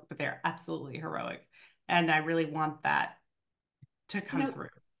heroic, but they're absolutely heroic. And I really want that to You come know, through.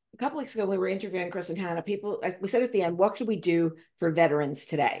 a couple weeks ago, we were interviewing Chris and Hannah. We said at the end, what could we do for veterans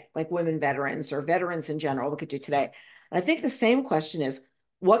today, like women veterans or veterans in general? What could do today? And I think the same question is,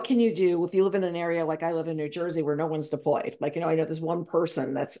 what can you do if you live in an area like I live in New Jersey where no one's deployed? Like, I know there's one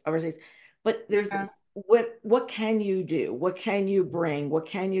person that's overseas, but there's Yeah. this, what can you do? What can you bring? What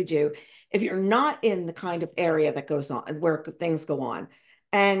can you do if you're not in the kind of area that goes on where things go on?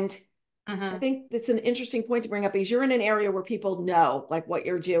 And I Mm-hmm. think that's an interesting point to bring up because you're in an area where people know like what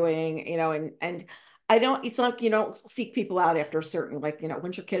you're doing, and I don't, it's like, you don't seek people out after a certain, like,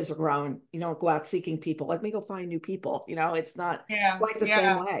 once your kids are grown, you don't go out seeking people. Let me go find new people. It's not Yeah. quite the same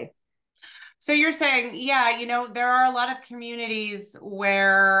Yeah. way. So you're saying, yeah, there are a lot of communities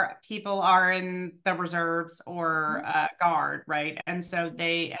where people are in the reserves or guard, right? And so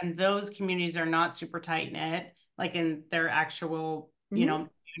and those communities are not super tight knit, like in their actual, Mm-hmm.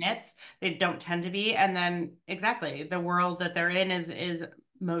 units. They don't tend to be. And then exactly, the world that they're in is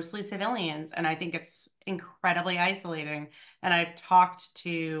mostly civilians. And I think it's incredibly isolating. And I've talked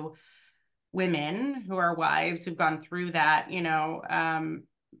to women who are wives who've gone through that,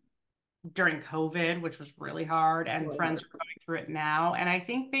 during COVID, which was really hard, and Really friends hard. are going through it now. And I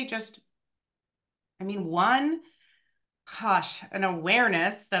think they just, I mean, one, gosh, an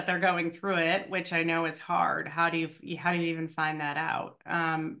awareness that they're going through it, which I know is hard. How do you even find that out?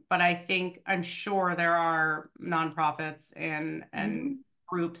 But I'm sure there are nonprofits and Mm-hmm.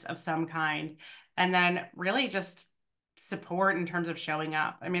 groups of some kind, and then really just support in terms of showing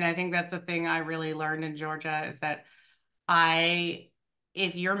up. I mean, I think that's the thing I really learned in Georgia is that I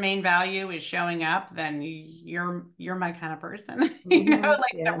if your main value is showing up, then you're my kind of person. Mm-hmm.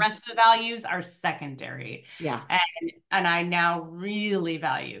 Like the Yeah. rest of the values are secondary. Yeah. And I now really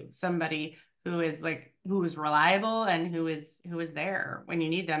value somebody who is reliable and who is there when you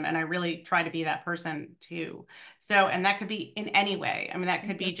need them. And I really try to be that person too. So, and that could be in any way. I mean, that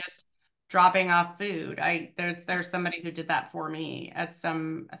could be Okay. just dropping off food. There's somebody who did that for me at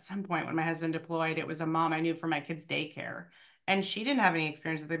some point when my husband deployed. It was a mom I knew from my kids' daycare. And she didn't have any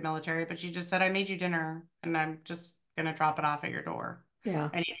experience with the military, but she just said, I made you dinner and I'm just gonna drop it off at your door. Yeah.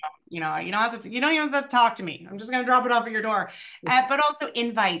 And you don't have to, you don't even have to talk to me. I'm just gonna drop it off at your door. But also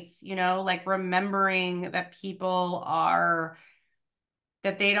invites, like remembering that people are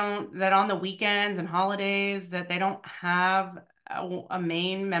that they don't that on the weekends and holidays that they don't have a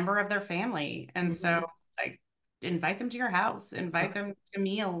main member of their family. And so Mhm. like invite them to your house, invite Yeah. them to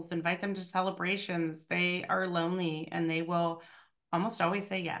meals, invite them to celebrations. They are lonely and they will almost always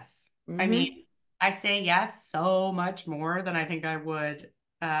say yes. I mean, Hmm. I say yes so much more than I think I would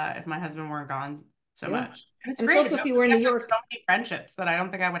if my husband weren't gone so Yeah. much. And it's And it's great. It's also if opened you were in me New up to York, so many friendships that I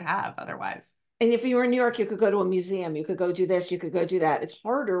don't think I would have otherwise. and if you were in New York, you could go to a museum, you could go do this, you could go do that. It's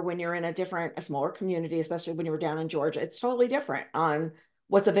harder when you're in a smaller community, especially when you were down in Georgia. It's totally different on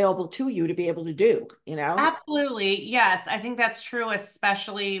what's available to you to be able to do, you know? Absolutely. Yes, I think that's true,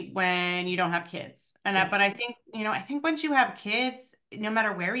 especially when you don't have kids. Yeah. But I think once you have kids, no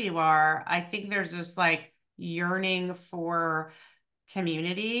matter where you are, I think there's this like yearning for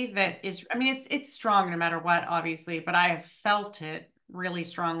community that is, I mean, it's strong no matter what, obviously, but I have felt it really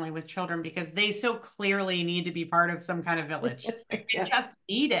strongly with children because they so clearly need to be part of some kind of village. Like they Yeah. just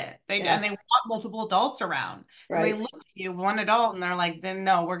need it. Yeah. They want multiple adults around. And they Right. look at you, one adult, and they're like, then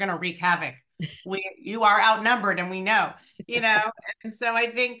no, we're gonna wreak havoc. You are outnumbered and we know, you know. And so I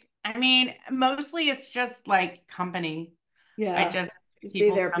think, I mean, mostly it's just like company. I Yeah. just Just be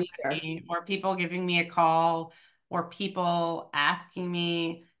people's there, be there. company or people giving me a call or people asking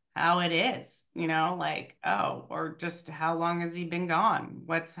me how it is, like, oh, or just how long has he been gone?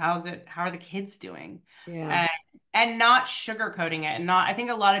 How are the kids doing? Yeah. And and not sugarcoating it and not, I think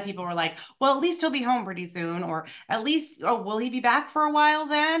a lot of people were like, well, at least he'll be home pretty soon, or at least, oh, will he be back for a while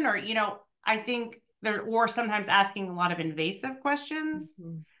then? Or, I think there, or sometimes asking a lot of invasive questions.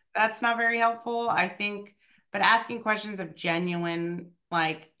 Mhm. That's not very helpful, I think, but asking questions of genuine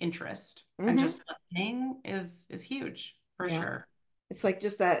like interest and Hmm. just listening is huge for Yeah. sure. It's like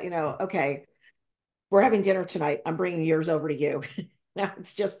just that, okay, we're having dinner tonight. I'm bringing yours over to you. Now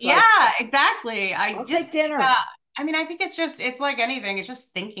it's just like, Yeah, exactly. I'll take dinner. I mean, I think it's like anything, it's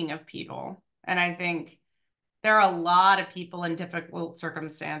just thinking of people. And I think there are a lot of people in difficult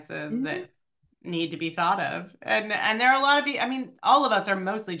circumstances Mhm. that need to be thought of. And there are a lot of people, I mean, all of us are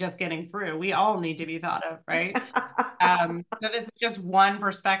mostly just getting through. We all need to be thought of, right? So this is just one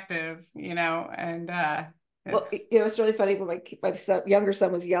perspective, and Well, it's it's really funny when younger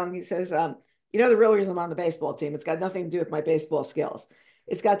son was young. He says, the real reason I'm on the baseball team, it's got nothing to do with my baseball skills.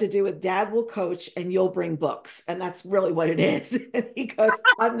 It's got to do with dad will coach and you'll bring books. And that's really what it is. And he goes,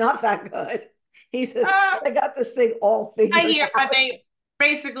 I'm not that good. He says, uh, I got this thing all I figured hear, but out. they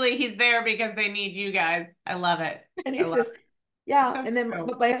basically he's there because they need you guys. I love it. And he I love says, it. It's yeah. so And then, true.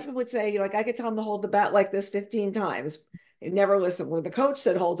 but my husband would say, like, I could tell him to hold the bat like this 15 times. He never listened. When the coach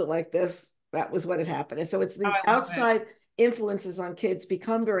said, hold it like this, that was what had happened. And so it's Oh, these I love it. outside influences on kids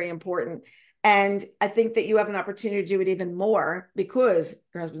become very important. And I think that you have an opportunity to do it even more because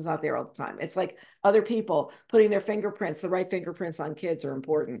your husband's not there all the time. It's like other people putting their fingerprints, the right fingerprints on kids are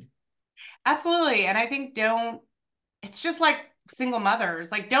important. Absolutely. And I think don't it's just like single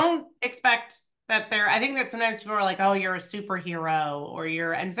mothers. Like, don't expect that they're, I think that sometimes people are like, oh, you're a superhero or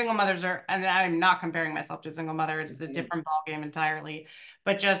and single mothers are, and I'm not comparing myself to a single mother. It's a Mhm. different ballgame entirely.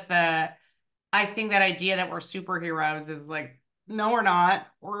 But I think that idea that we're superheroes is like, no, we're not.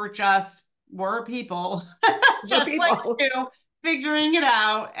 We're people, For just like people. you, figuring it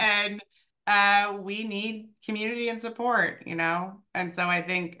out. And we need community and support, And so I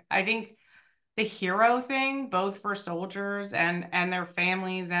think the hero thing, both for soldiers and their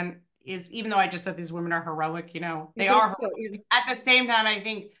families, and is even though I just said these women are heroic, they But are it's heroic. so, At the same time, I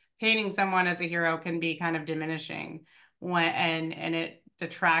think painting someone as a hero can be kind of diminishing and it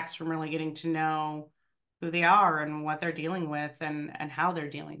detracts from really getting to know who they are and what they're dealing with and how they're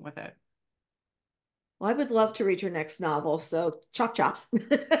dealing with it. well, I would love to read your next novel. So chop chop.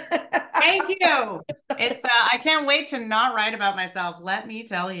 Thank you. I can't wait to not write about myself. Let me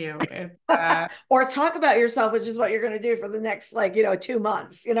tell you. Or talk about yourself, which is what you're going to do for the next 2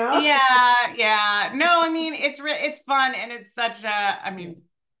 months. Yeah, yeah. No, I mean it's fun and it's such a, I mean,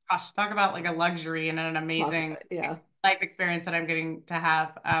 gosh, talk about like a luxury and an Talk amazing about it. Yeah. life experience that I'm getting to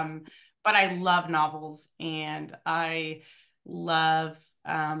have. But I love novels and I love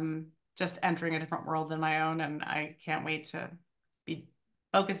just entering a different world than my own, and I can't wait to be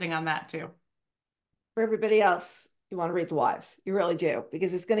focusing on that too. For everybody else, you want to read The Wives. You really do,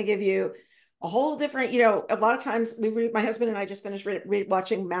 because it's going to give you a whole different, a lot of times my husband and I just finished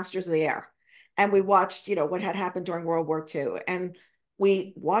watching Masters of the Air, and we watched, what had happened during World War II. And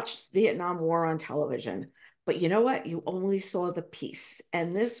we watched Vietnam War on television. But you know what? You only saw the piece.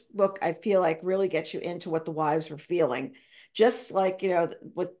 And this book, I feel like, really gets you into what the wives were feeling. Just like,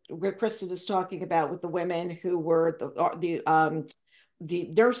 what Kristen is talking about with the women who were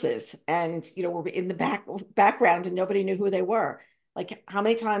the nurses, and were in the background and nobody knew who they were. Like, how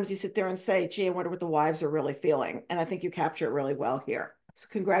many times you sit there and say, gee, I wonder what the wives are really feeling. And I think you capture it really well here. So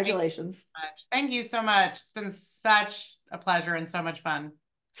Thank you congratulations. so much. Thank you so much. It's been such a pleasure and so much fun.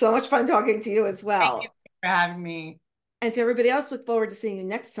 So much fun talking to you as Thank you well. for having me. And to everybody else, look forward to seeing you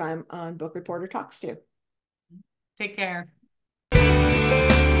next time on Book Reporter Talks To. Take care.